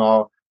into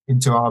our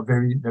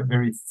the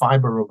very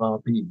fiber of our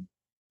being.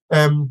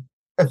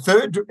 A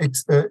third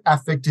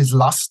affect is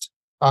lust.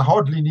 I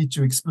hardly need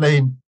to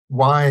explain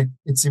why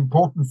it's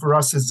important for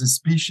us as a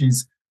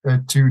species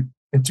to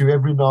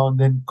every now and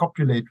then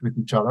copulate with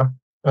each other.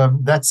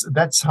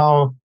 That's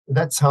how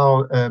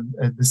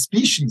the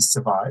species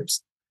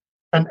survives.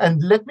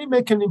 And let me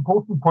make an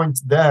important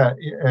point there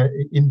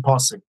in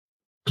passing.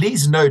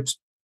 Please note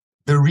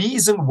the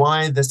reason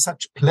why there's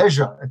such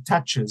pleasure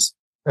attaches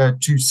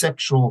to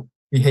sexual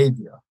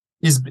behavior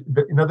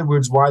in other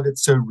words, why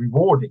that's so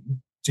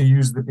rewarding, to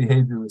use the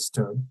behaviorist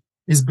term,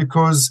 is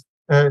because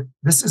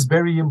this is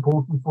very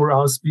important for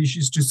our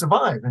species to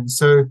survive. And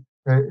so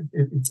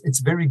it's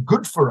very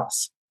good for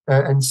us.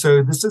 And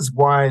so this is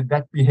why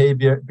that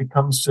behavior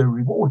becomes so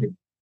rewarding.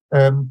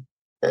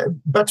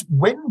 But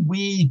when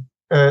we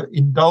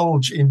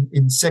indulge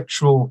in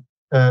sexual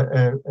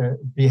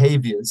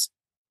behaviors,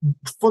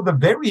 for the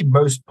very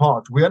most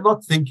part, we are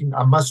not thinking,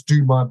 I must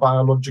do my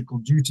biological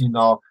duty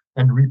now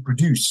and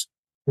reproduce.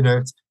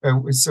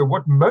 So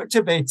what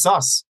motivates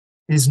us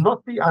is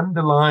not the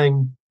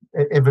underlying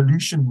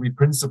evolutionary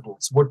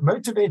principles. What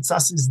motivates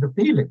us is the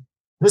feeling.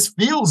 This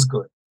feels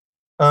good.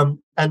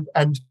 In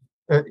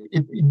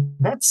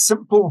that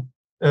simple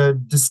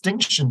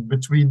distinction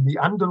between the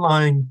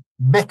underlying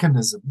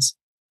mechanisms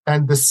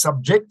and the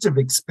subjective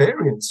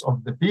experience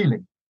of the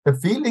feeling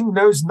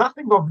knows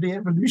nothing of the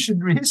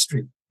evolutionary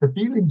history. The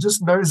feeling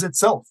just knows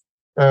itself.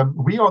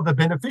 We are the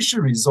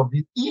beneficiaries of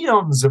the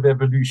eons of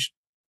evolution,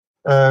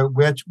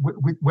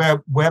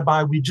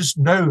 whereby we just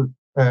know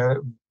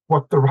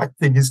what the right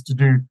thing is to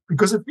do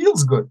because it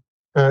feels good.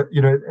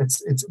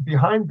 It's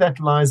behind that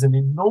lies an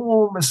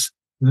enormous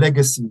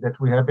legacy that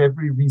we have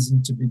every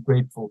reason to be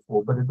grateful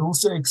for. But it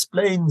also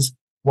explains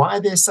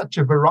why there's such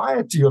a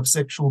variety of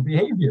sexual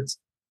behaviors.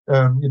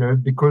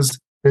 Because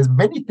there's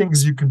many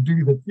things you can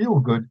do that feel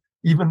good,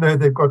 even though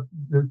they've got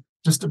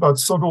just about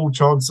sod all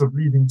chance of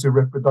leading to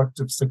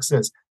reproductive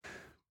success.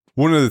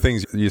 One of the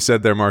things you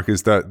said there, Mark,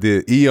 is that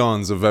the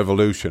eons of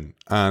evolution,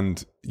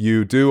 and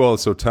you do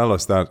also tell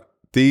us that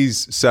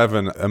these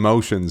 7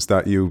 emotions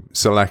that you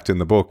select in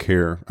the book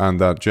here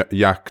and that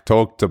Jaak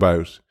talked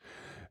about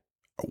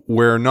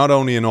were not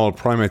only in all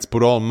primates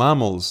but all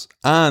mammals,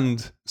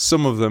 and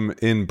some of them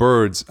in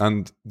birds.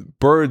 And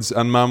birds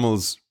and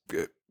mammals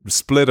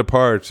split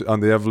apart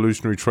on the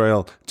evolutionary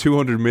trail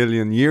 200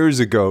 million years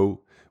ago,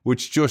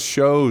 which just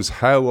shows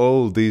how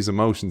old these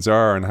emotions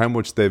are and how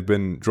much they've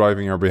been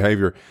driving our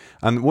behavior.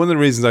 And one of the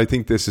reasons I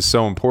think this is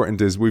so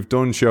important is we've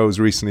done shows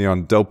recently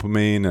on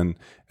dopamine and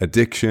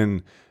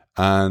addiction.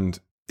 And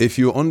if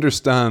you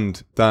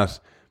understand that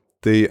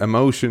the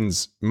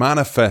emotions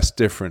manifest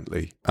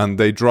differently and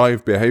they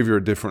drive behavior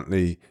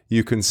differently,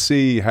 you can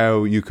see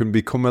how you can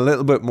become a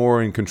little bit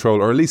more in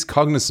control, or at least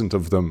cognizant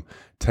of them,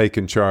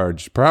 taking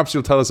charge. Perhaps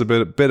you'll tell us a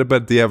bit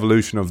about the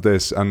evolution of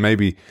this and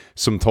maybe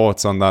some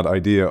thoughts on that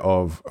idea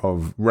of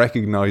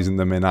recognizing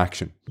them in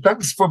action.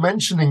 Thanks for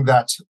mentioning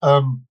that.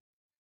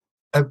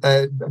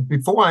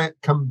 Before I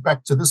come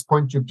back to this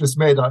point you've just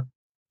made,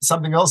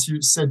 something else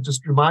you said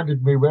just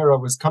reminded me where I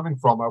was coming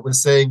from. I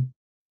was saying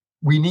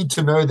we need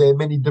to know there are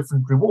many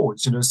different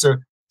rewards. So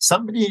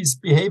somebody's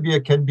behavior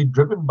can be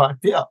driven by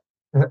fear.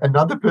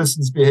 Another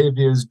person's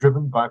behavior is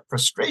driven by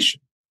frustration.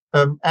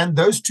 And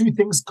those two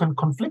things can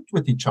conflict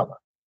with each other.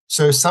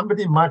 So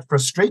somebody might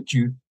frustrate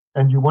you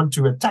and you want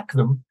to attack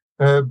them,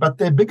 but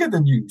they're bigger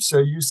than you, so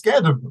you're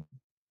scared of them.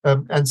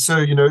 And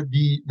so,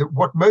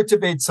 what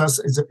motivates us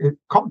is a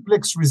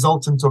complex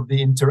resultant of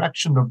the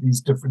interaction of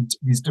these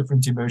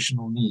different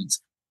emotional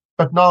needs.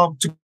 But now,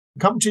 to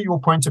come to your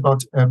point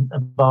about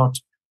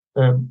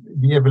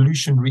the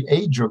evolutionary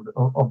age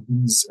of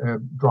these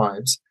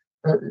drives,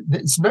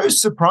 it's no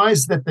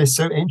surprise that they're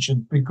so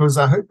ancient, because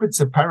I hope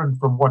it's apparent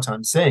from what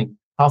I'm saying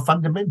how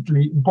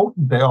fundamentally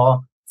important they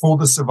are for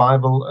the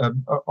survival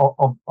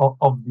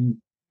of the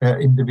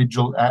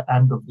individual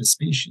and of the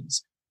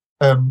species.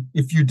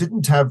 If you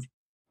didn't have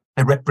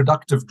a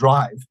reproductive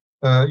drive,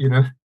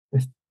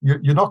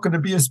 you're not going to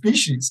be a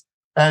species.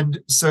 And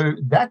so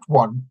that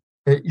one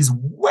is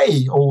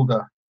way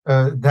older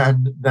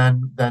than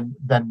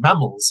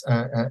mammals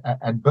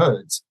and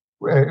birds.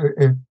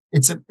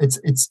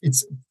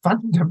 It's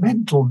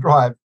fundamental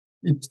drive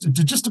to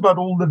just about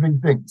all living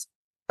things.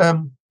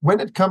 When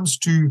it comes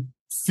to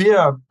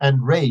fear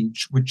and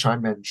rage, which I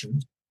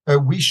mentioned,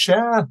 we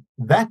share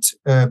that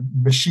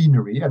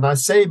machinery. And I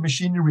say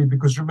machinery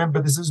because, remember,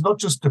 this is not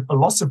just a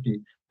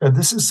philosophy.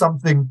 This is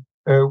something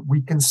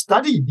we can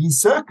study,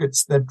 these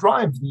circuits that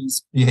drive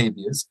these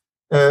behaviors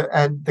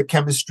and the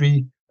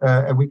chemistry.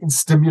 And we can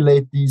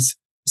stimulate these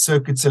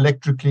circuits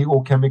electrically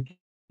or chemically.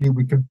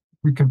 We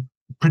can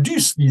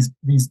produce these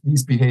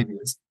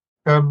behaviors.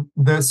 So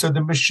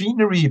the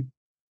machinery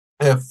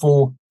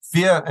for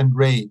fear and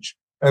rage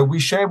we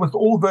share with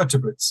all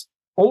vertebrates.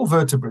 All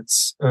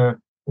vertebrates.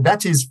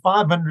 That is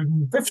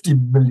 550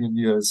 million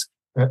years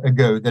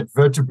ago that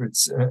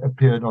vertebrates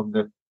appeared on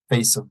the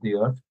face of the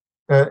earth.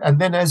 And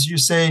then, as you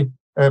say,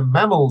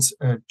 mammals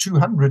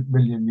 200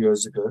 million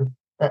years ago.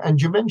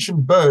 And you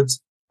mentioned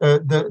birds.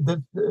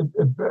 The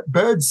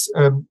birds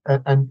and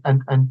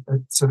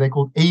so they're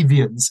called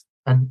avians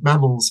and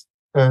mammals.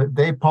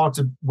 They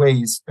parted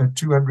ways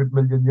 200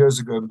 million years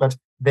ago, but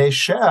they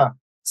share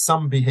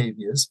some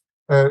behaviors.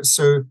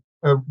 So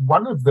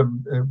one of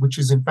them, which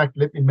is in fact,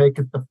 let me make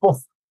it the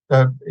fourth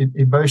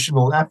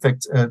emotional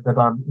affect that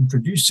I'm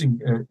introducing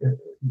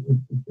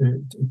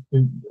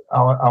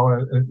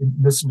our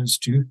listeners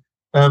to,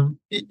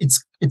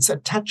 it's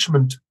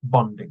attachment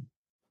bonding.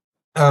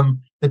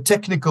 The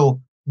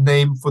technical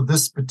name for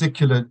this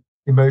particular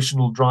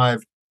emotional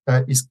drive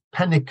is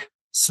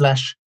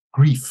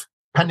panic/grief.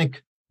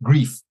 Panic,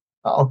 grief.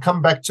 I'll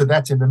come back to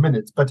that in a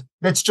minute, but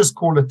let's just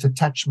call it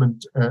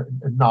attachment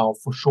now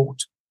for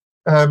short.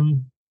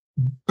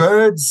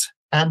 Birds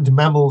and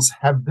mammals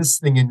have this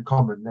thing in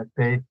common, that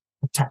they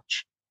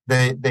attach.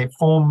 They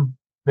form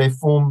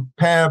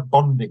pair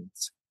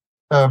bondings,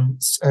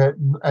 and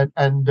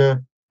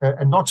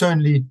not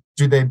only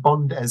do they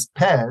bond as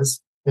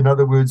pairs, in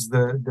other words,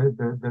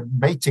 the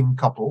mating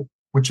couple,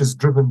 which is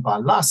driven by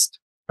lust,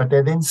 but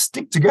they then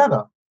stick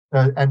together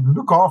and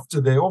look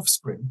after their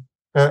offspring,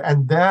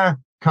 and there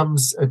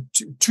comes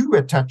two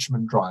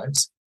attachment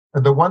drives.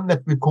 The one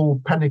that we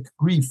call panic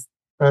grief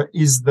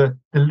is the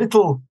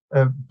little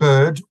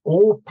bird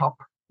or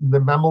pup, the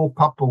mammal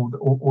pup or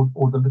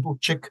the little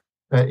chick,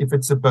 if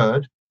it's a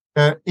bird.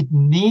 It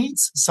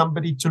needs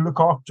somebody to look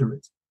after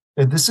it.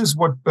 This is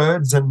what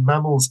birds and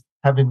mammals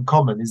have in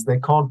common, is they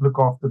can't look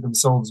after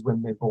themselves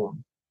when they're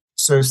born.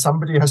 So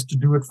somebody has to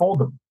do it for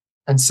them.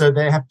 And so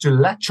they have to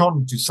latch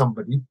on to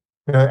somebody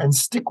and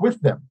stick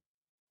with them.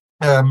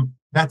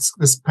 That's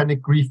this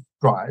panic grief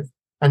drive.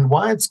 And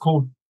why it's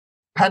called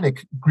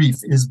panic grief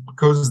is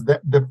because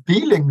the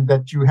feeling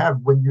that you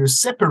have when you're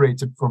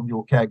separated from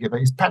your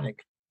caregiver is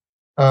panic.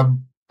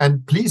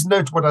 And please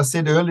note what I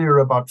said earlier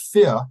about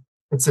fear.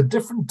 It's a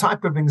different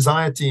type of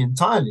anxiety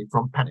entirely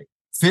from panic.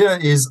 Fear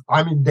is,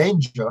 I'm in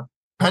danger.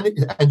 Panic,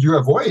 and you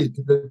avoid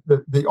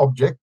the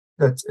object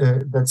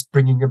that's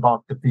bringing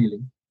about the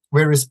feeling.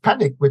 Whereas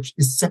panic, which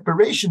is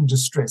separation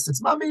distress,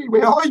 it's, Mummy,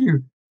 where are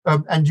you?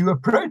 And you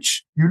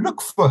approach, you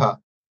look for her,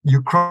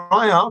 you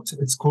cry out.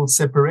 It's called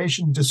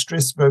separation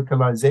distress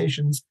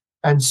vocalizations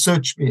and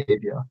search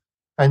behavior.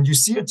 And you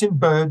see it in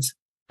birds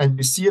and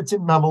you see it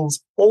in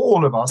mammals,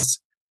 all of us,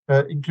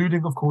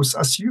 including, of course,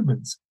 us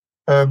humans.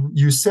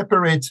 You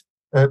separate,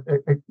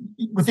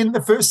 within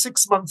the first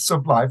 6 months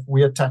of life,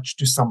 we attach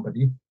to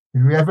somebody,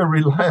 whoever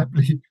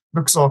reliably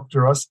looks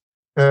after us.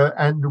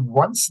 And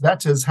once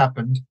that has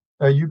happened,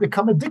 you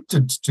become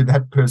addicted to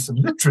that person,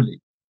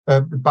 literally.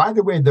 By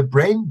the way, the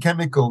brain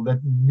chemical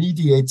that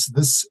mediates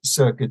this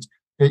circuit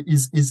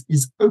is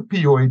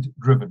opioid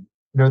driven.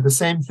 You know, the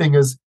same thing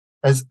as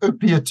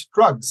opiate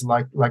drugs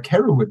like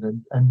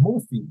heroin and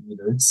morphine. You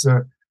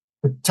know,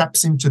 it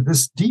taps into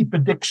this deep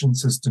addiction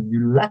system.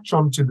 You latch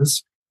onto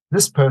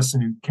this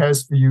person who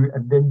cares for you,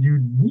 and then you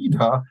need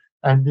her.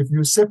 And if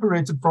you're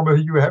separated from her,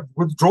 you have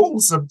withdrawal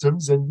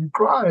symptoms and you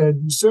cry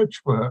and you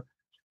search for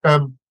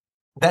her.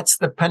 That's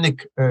the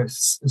panic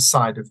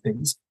side of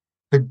things.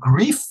 The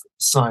grief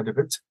side of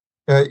it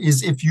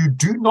is if you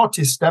do not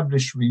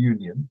establish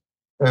reunion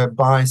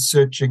by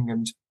searching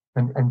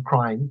and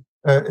crying,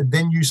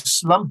 then you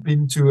slump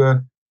into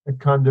a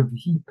kind of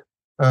heap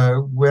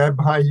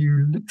whereby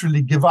you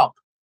literally give up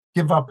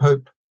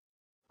hope.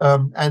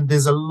 And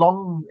there's a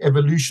long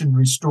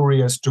evolutionary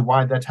story as to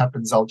why that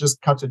happens. I'll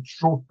just cut it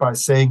short by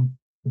saying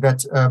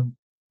that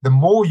the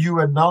more you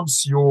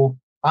announce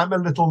I'm a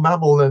little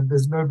mammal and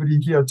there's nobody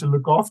here to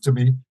look after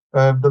me,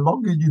 the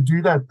longer you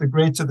do that, the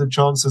greater the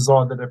chances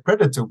are that a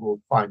predator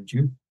will find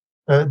you.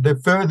 The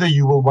further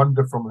you will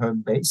wander from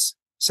home base.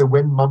 So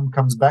when mum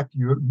comes back,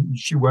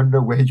 she won't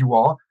know where you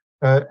are,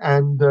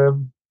 and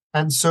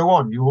so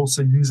on. You're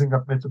also using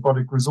up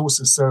metabolic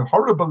resources. So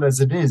horrible as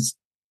it is,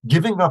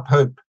 giving up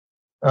hope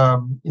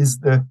is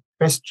the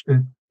best.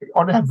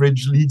 On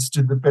average, leads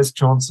to the best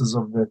chances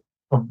of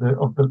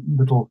the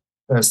little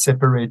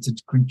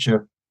separated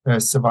creature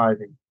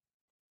surviving.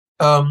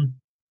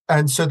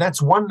 And so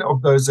that's one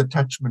of those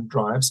attachment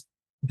drives.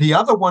 The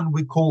other one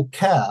we call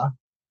care.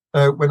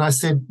 When I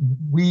said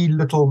we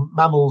little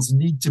mammals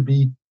need to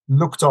be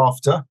looked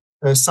after,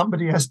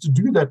 somebody has to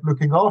do that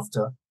looking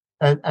after.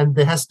 And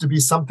there has to be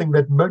something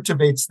that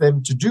motivates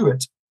them to do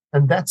it.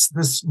 And that's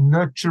this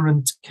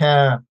nurturant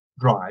care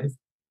drive.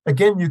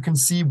 Again, you can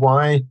see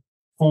why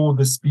for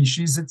the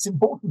species it's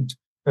important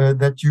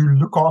that you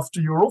look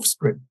after your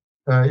offspring.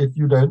 If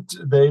you don't,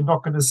 they're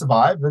not going to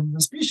survive and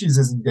the species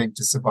isn't going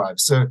to survive.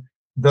 So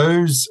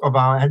those of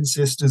our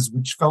ancestors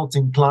which felt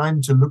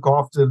inclined to look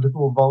after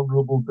little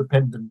vulnerable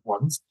dependent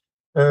ones,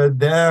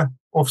 their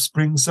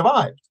offspring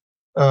survived.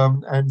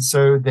 And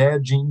so their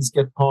genes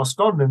get passed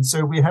on. And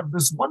so we have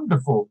this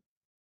wonderful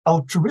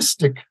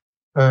altruistic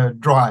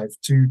drive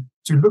to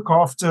look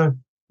after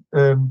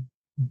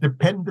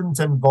dependent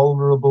and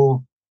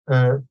vulnerable,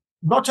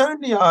 not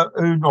only our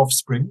own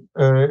offspring.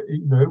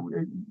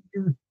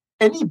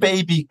 Any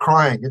baby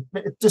crying,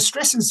 it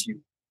distresses you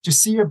to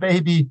see a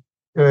baby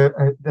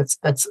a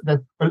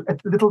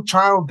little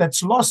child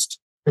that's lost.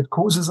 It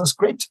causes us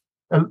great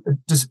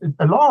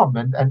alarm,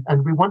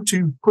 and we want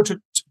to put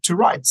it to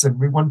rights, and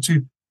we want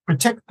to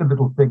protect the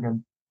little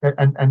thing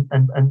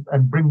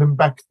and bring them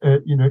back,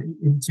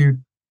 into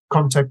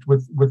contact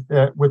with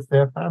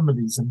their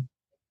families, and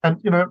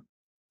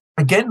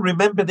again,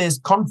 remember there's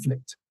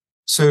conflict.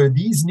 So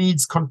these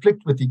needs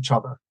conflict with each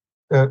other.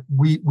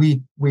 We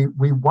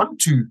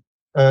want to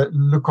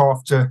look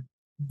after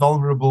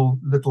vulnerable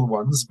little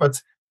ones,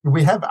 but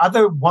we have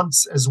other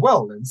wants as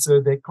well, and so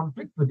they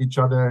conflict with each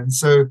other, and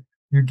so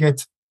you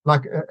get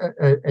like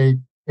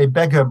a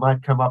beggar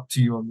might come up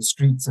to you on the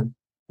streets and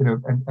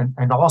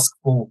and ask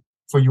for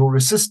your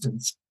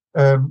assistance.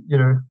 On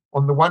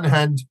the one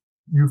hand,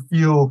 you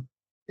feel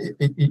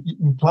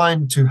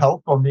inclined to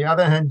help. On the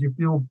other hand, you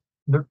feel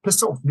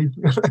piss off.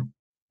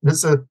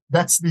 That's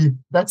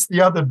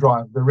the other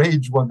drive, the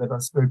rage one that I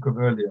spoke of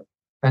earlier.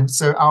 And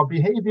so our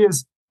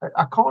behaviors,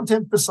 I can't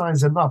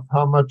emphasize enough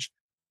how much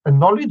a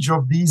knowledge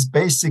of these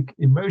basic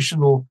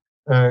emotional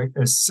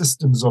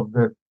systems of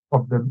the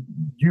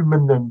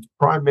human and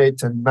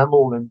primate and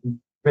mammal and in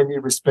many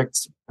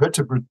respects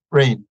vertebrate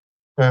brain,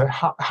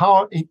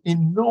 how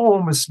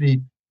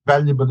enormously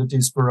valuable it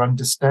is for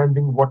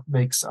understanding what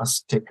makes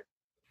us tick.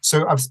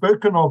 So I've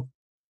spoken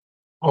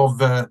of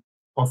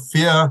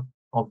fear,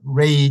 of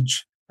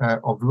rage,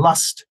 of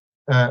lust,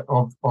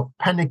 of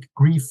panic,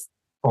 grief,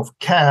 of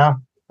care,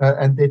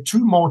 and there are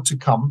two more to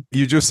come.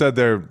 You just said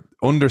there,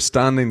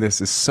 understanding this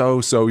is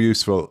so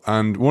useful.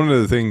 And one of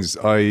the things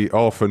I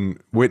often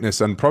witness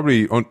and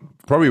probably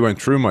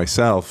went through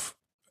myself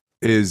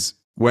is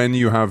when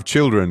you have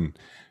children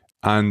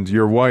and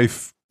your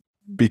wife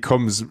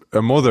becomes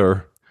a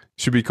mother,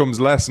 she becomes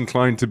less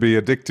inclined to be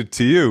addicted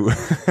to you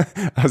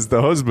as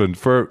the husband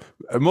for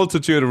a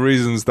multitude of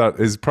reasons. That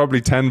is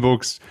probably 10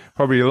 books,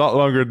 probably a lot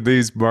longer than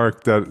these,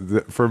 Mark,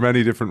 that for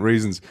many different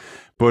reasons.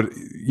 But,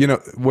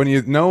 when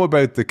you know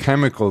about the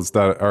chemicals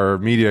that are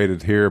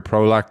mediated here,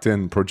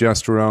 prolactin,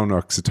 progesterone,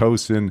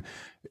 oxytocin,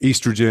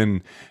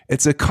 estrogen,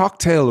 it's a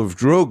cocktail of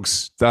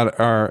drugs that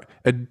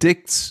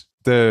addicts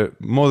the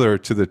mother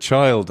to the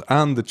child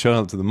and the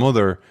child to the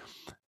mother.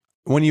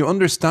 When you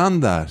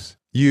understand that,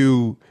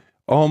 you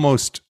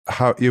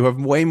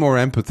have way more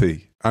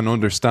empathy and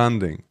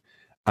understanding.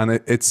 And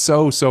it's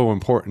so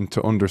important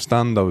to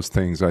understand those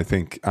things, I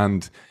think.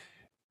 And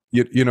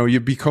you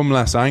become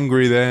less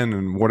angry then,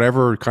 and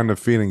whatever kind of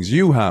feelings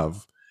you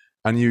have,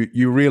 and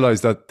you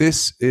realize that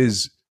this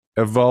is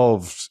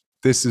evolved.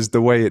 This is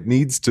the way it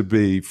needs to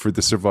be for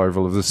the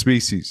survival of the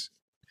species.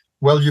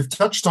 Well, you've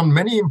touched on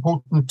many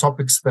important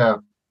topics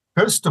there.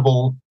 First of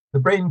all, the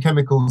brain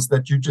chemicals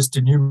that you just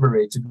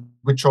enumerated,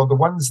 which are the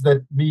ones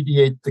that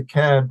mediate the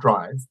care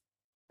drive,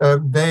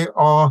 they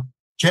are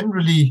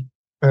generally,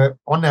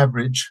 on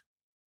average,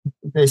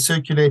 they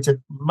circulate at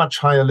much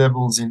higher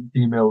levels in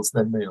females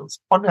than males.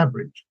 On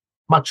average,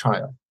 much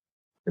higher.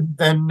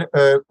 Then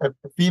a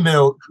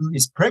female who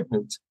is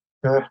pregnant,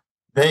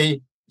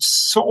 they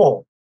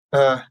soar,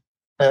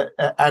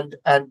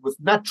 and with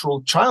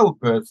natural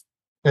childbirth,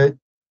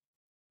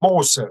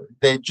 more so.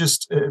 They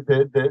just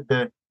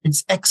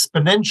it's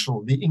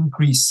exponential, the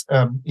increase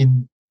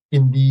in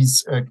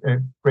these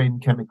brain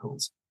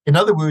chemicals. In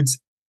other words,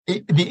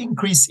 the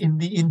increase in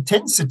the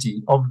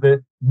intensity of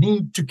the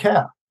need to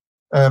care,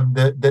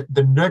 the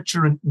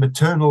nurturant,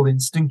 maternal,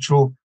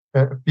 instinctual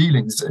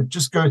feelings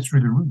just go through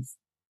the roof.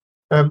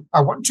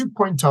 I want to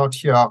point out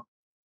here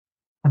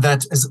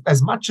that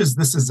as much as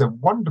this is a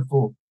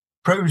wonderful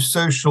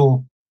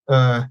pro-social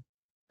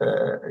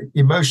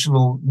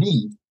emotional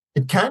need,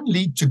 it can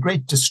lead to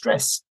great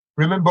distress.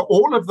 Remember,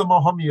 all of them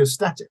are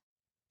homeostatic.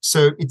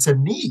 So it's a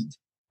need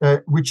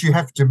which you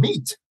have to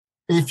meet.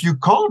 If you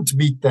can't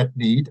meet that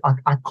need,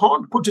 I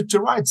can't put it to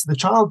rights. The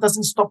child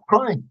doesn't stop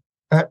crying.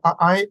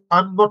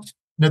 I'm not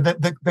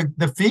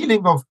the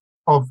feeling of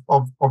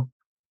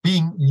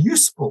being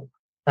useful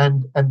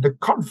and the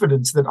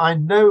confidence that I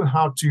know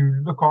how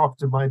to look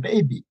after my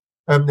baby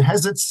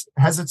has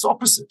its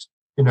opposite.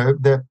 I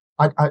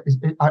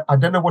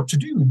don't know what to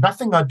do.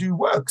 Nothing I do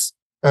works.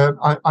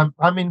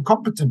 I'm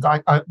incompetent.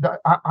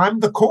 I'm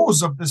the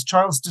cause of this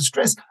child's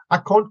distress. I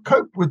can't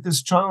cope with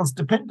this child's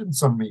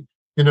dependence on me.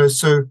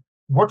 So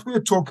what we're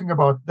talking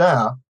about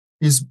there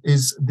is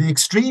the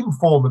extreme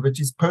form of it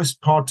is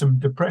postpartum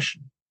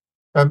depression,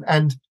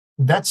 and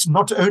that's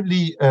not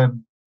only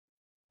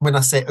when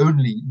I say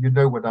only, you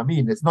know what I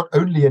mean. It's not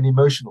only an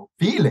emotional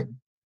feeling;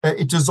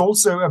 it is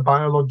also a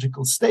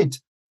biological state,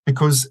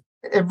 because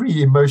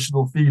every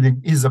emotional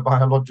feeling is a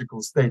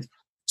biological state.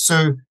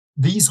 So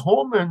these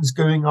hormones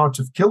going out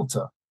of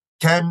kilter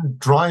can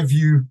drive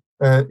you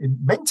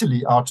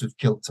mentally out of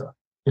kilter.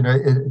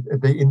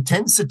 The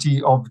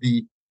intensity of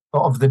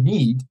the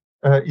need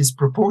is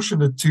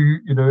proportionate to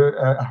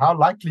how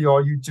likely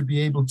are you to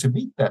be able to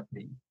meet that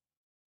need.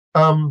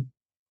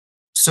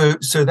 So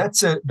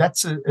that's a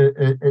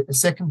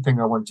second thing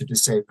I wanted to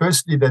say.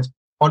 Firstly, that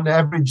on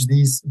average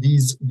these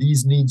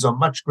needs are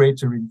much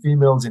greater in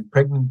females, in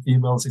pregnant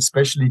females,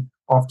 especially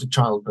after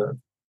childbirth.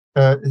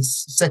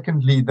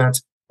 Secondly,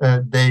 that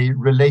they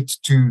relate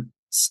to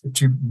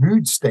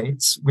mood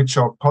states which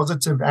are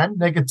positive and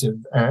negative,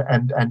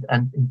 and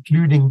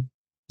including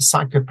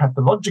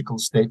psychopathological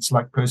states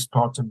like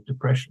postpartum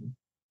depression,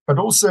 but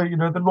also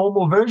the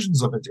normal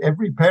versions of it.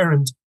 Every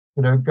parent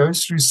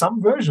goes through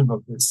some version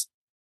of this.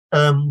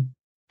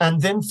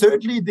 And then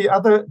thirdly, the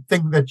other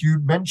thing that you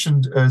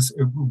mentioned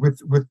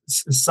with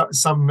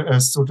some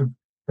sort of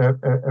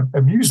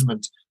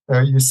amusement,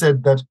 you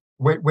said that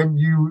when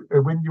you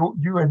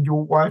and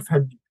your wife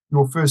had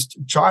your first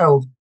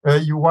child,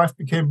 your wife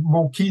became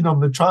more keen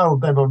on the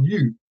child than on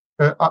you.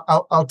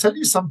 I'll tell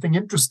you something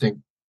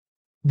interesting.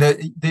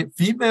 The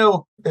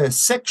female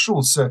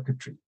sexual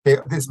circuitry,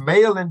 there's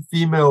male and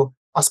female.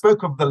 I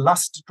spoke of the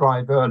lust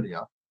drive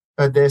earlier.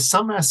 There's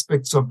some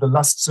aspects of the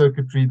lust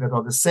circuitry that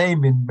are the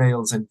same in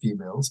males and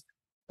females.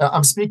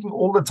 I'm speaking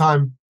all the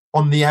time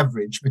on the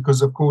average,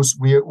 because of course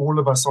we're all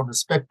of us on a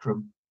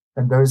spectrum,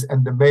 and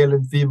the male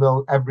and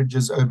female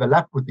averages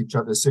overlap with each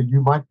other. So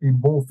you might be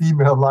more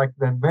female-like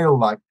than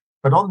male-like,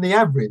 but on the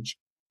average,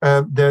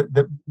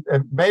 the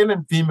male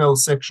and female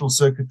sexual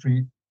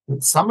circuitry,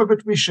 some of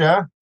it we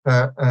share,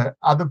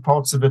 other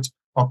parts of it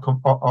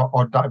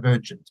are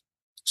divergent.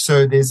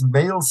 So there's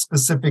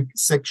male-specific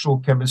sexual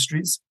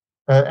chemistries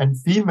and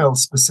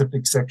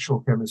female-specific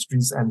sexual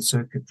chemistries and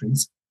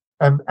circuitries.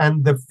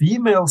 And the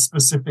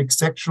female-specific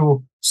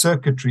sexual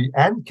circuitry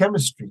and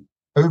chemistry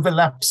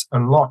overlaps a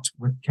lot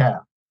with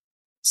care.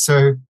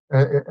 So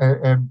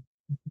I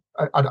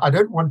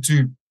don't want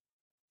to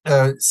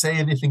say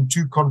anything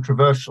too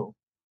controversial,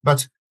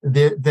 but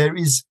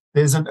there's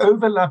an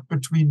overlap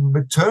between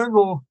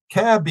maternal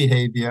care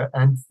behavior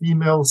and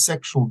female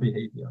sexual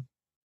behavior.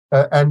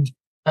 And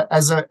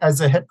as a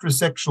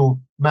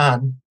heterosexual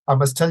man, I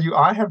must tell you,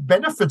 I have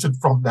benefited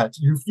from that.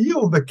 You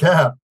feel the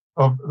care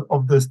of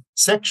the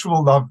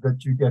sexual love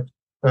that you get.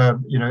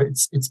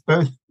 It's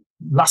both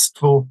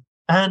lustful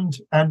and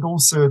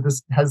also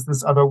this has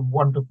this other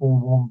wonderful,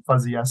 warm,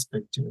 fuzzy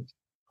aspect to it.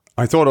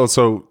 I thought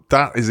also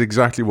that is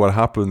exactly what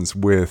happens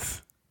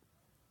with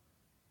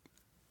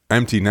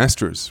empty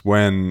nesters.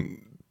 When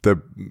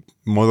the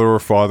mother or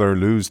father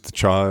lose the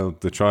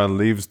child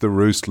leaves the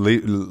roost,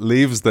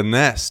 leaves the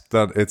nest,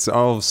 that it's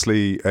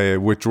obviously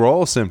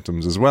withdrawal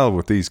symptoms as well,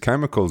 with these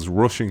chemicals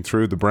rushing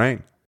through the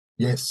brain.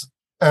 Yes.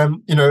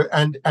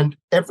 And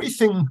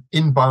everything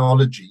in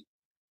biology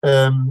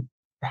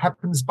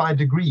happens by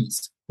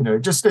degrees.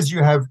 Just as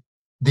you have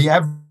the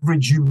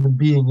average human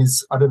being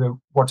is, I don't know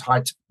what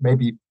height,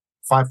 maybe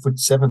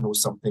 5'7" or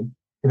something.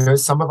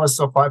 Some of us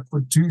are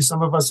 5'2",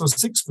 some of us are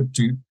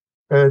 6'2".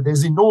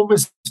 There's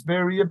enormous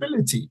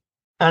variability,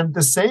 and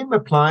the same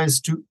applies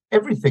to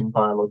everything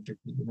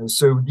biologically.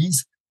 So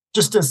these,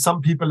 just as some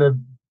people have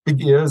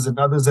big ears and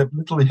others have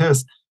little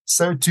ears,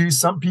 so too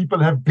some people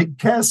have big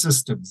care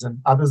systems and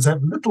others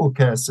have little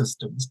care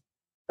systems.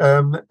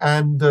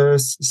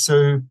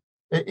 So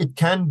it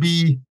can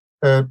be,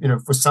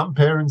 for some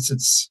parents,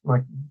 it's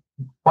like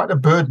quite a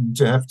burden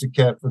to have to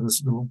care for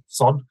this little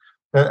sod.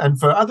 And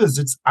for others,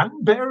 it's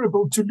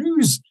unbearable to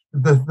lose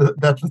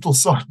that little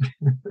sod.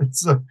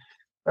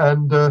 I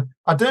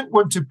don't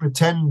want to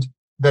pretend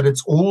that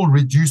it's all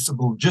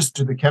reducible just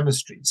to the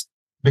chemistries,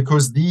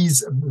 because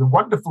the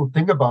wonderful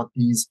thing about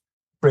these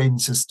brain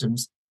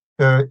systems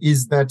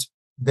is that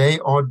they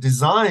are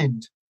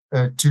designed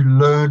to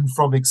learn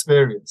from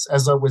experience.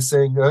 As I was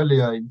saying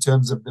earlier, in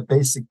terms of the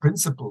basic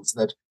principles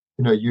that,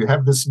 you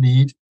have this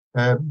need,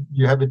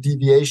 you have a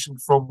deviation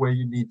from where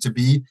you need to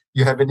be,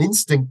 you have an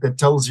instinct that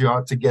tells you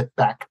how to get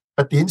back,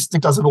 but the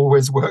instinct doesn't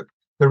always work.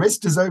 The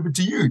rest is over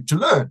to you to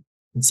learn.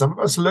 And some of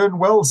us learn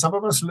well, some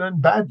of us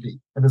learn badly,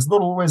 and it's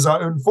not always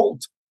our own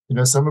fault.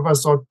 Some of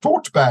us are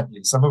taught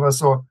badly, some of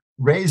us are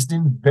raised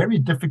in very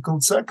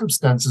difficult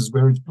circumstances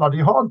where it's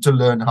bloody hard to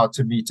learn how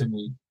to meet a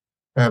need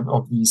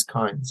of these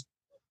kinds.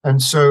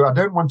 And so I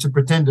don't want to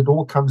pretend it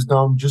all comes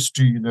down just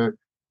to,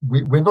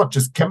 we're not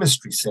just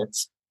chemistry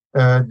sets.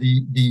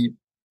 The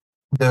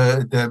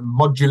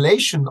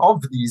modulation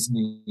of these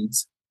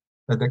needs,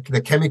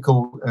 the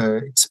chemical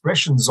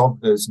expressions of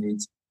those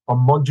needs are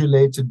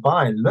modulated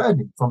by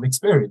learning from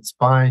experience,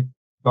 by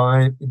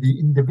the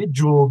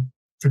individual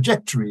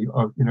trajectory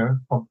of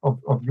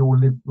your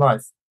lived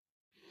life.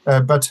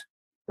 But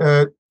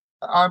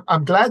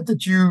I'm glad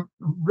that you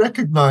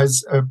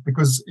recognize,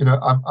 because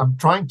I'm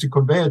trying to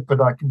convey it, but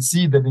I can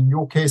see that in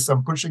your case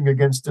I'm pushing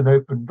against an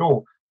open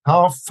door.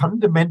 How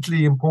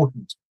fundamentally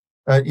important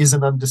is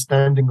an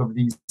understanding of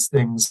these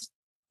things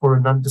for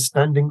an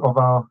understanding of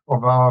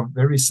our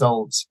very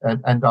selves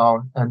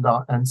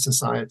and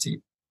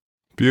society.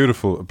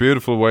 Beautiful, a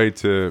beautiful way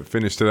to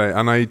finish today,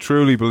 and I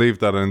truly believe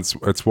that, and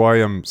it's why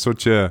I'm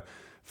such a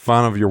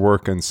fan of your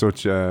work and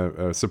such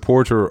a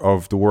supporter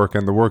of the work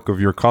and the work of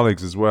your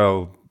colleagues as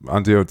well,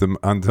 Antonio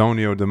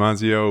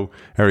Damasio,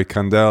 Eric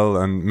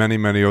Kandel, and many,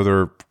 many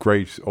other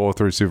great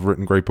authors who've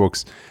written great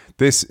books.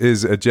 This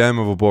is a gem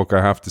of a book,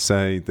 I have to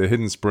say, The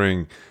Hidden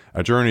Spring,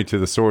 A Journey to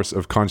the Source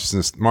of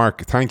Consciousness.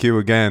 Mark, thank you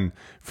again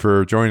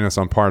for joining us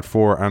on part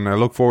 4, and I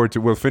look forward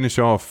to, we'll finish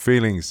off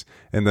feelings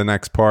in the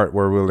next part,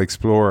 where we'll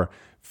explore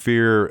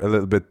fear a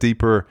little bit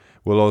deeper.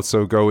 We'll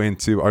also go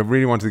into, I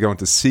really wanted to go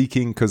into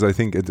seeking, because I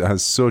think it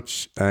has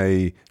such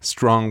a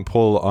strong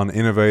pull on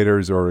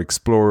innovators or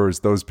explorers,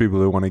 those people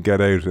who want to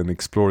get out and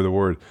explore the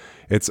world.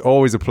 It's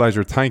always a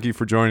pleasure. Thank you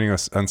for joining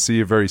us, and see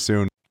you very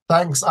soon.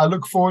 Thanks. I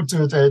look forward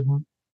to it, Aidan.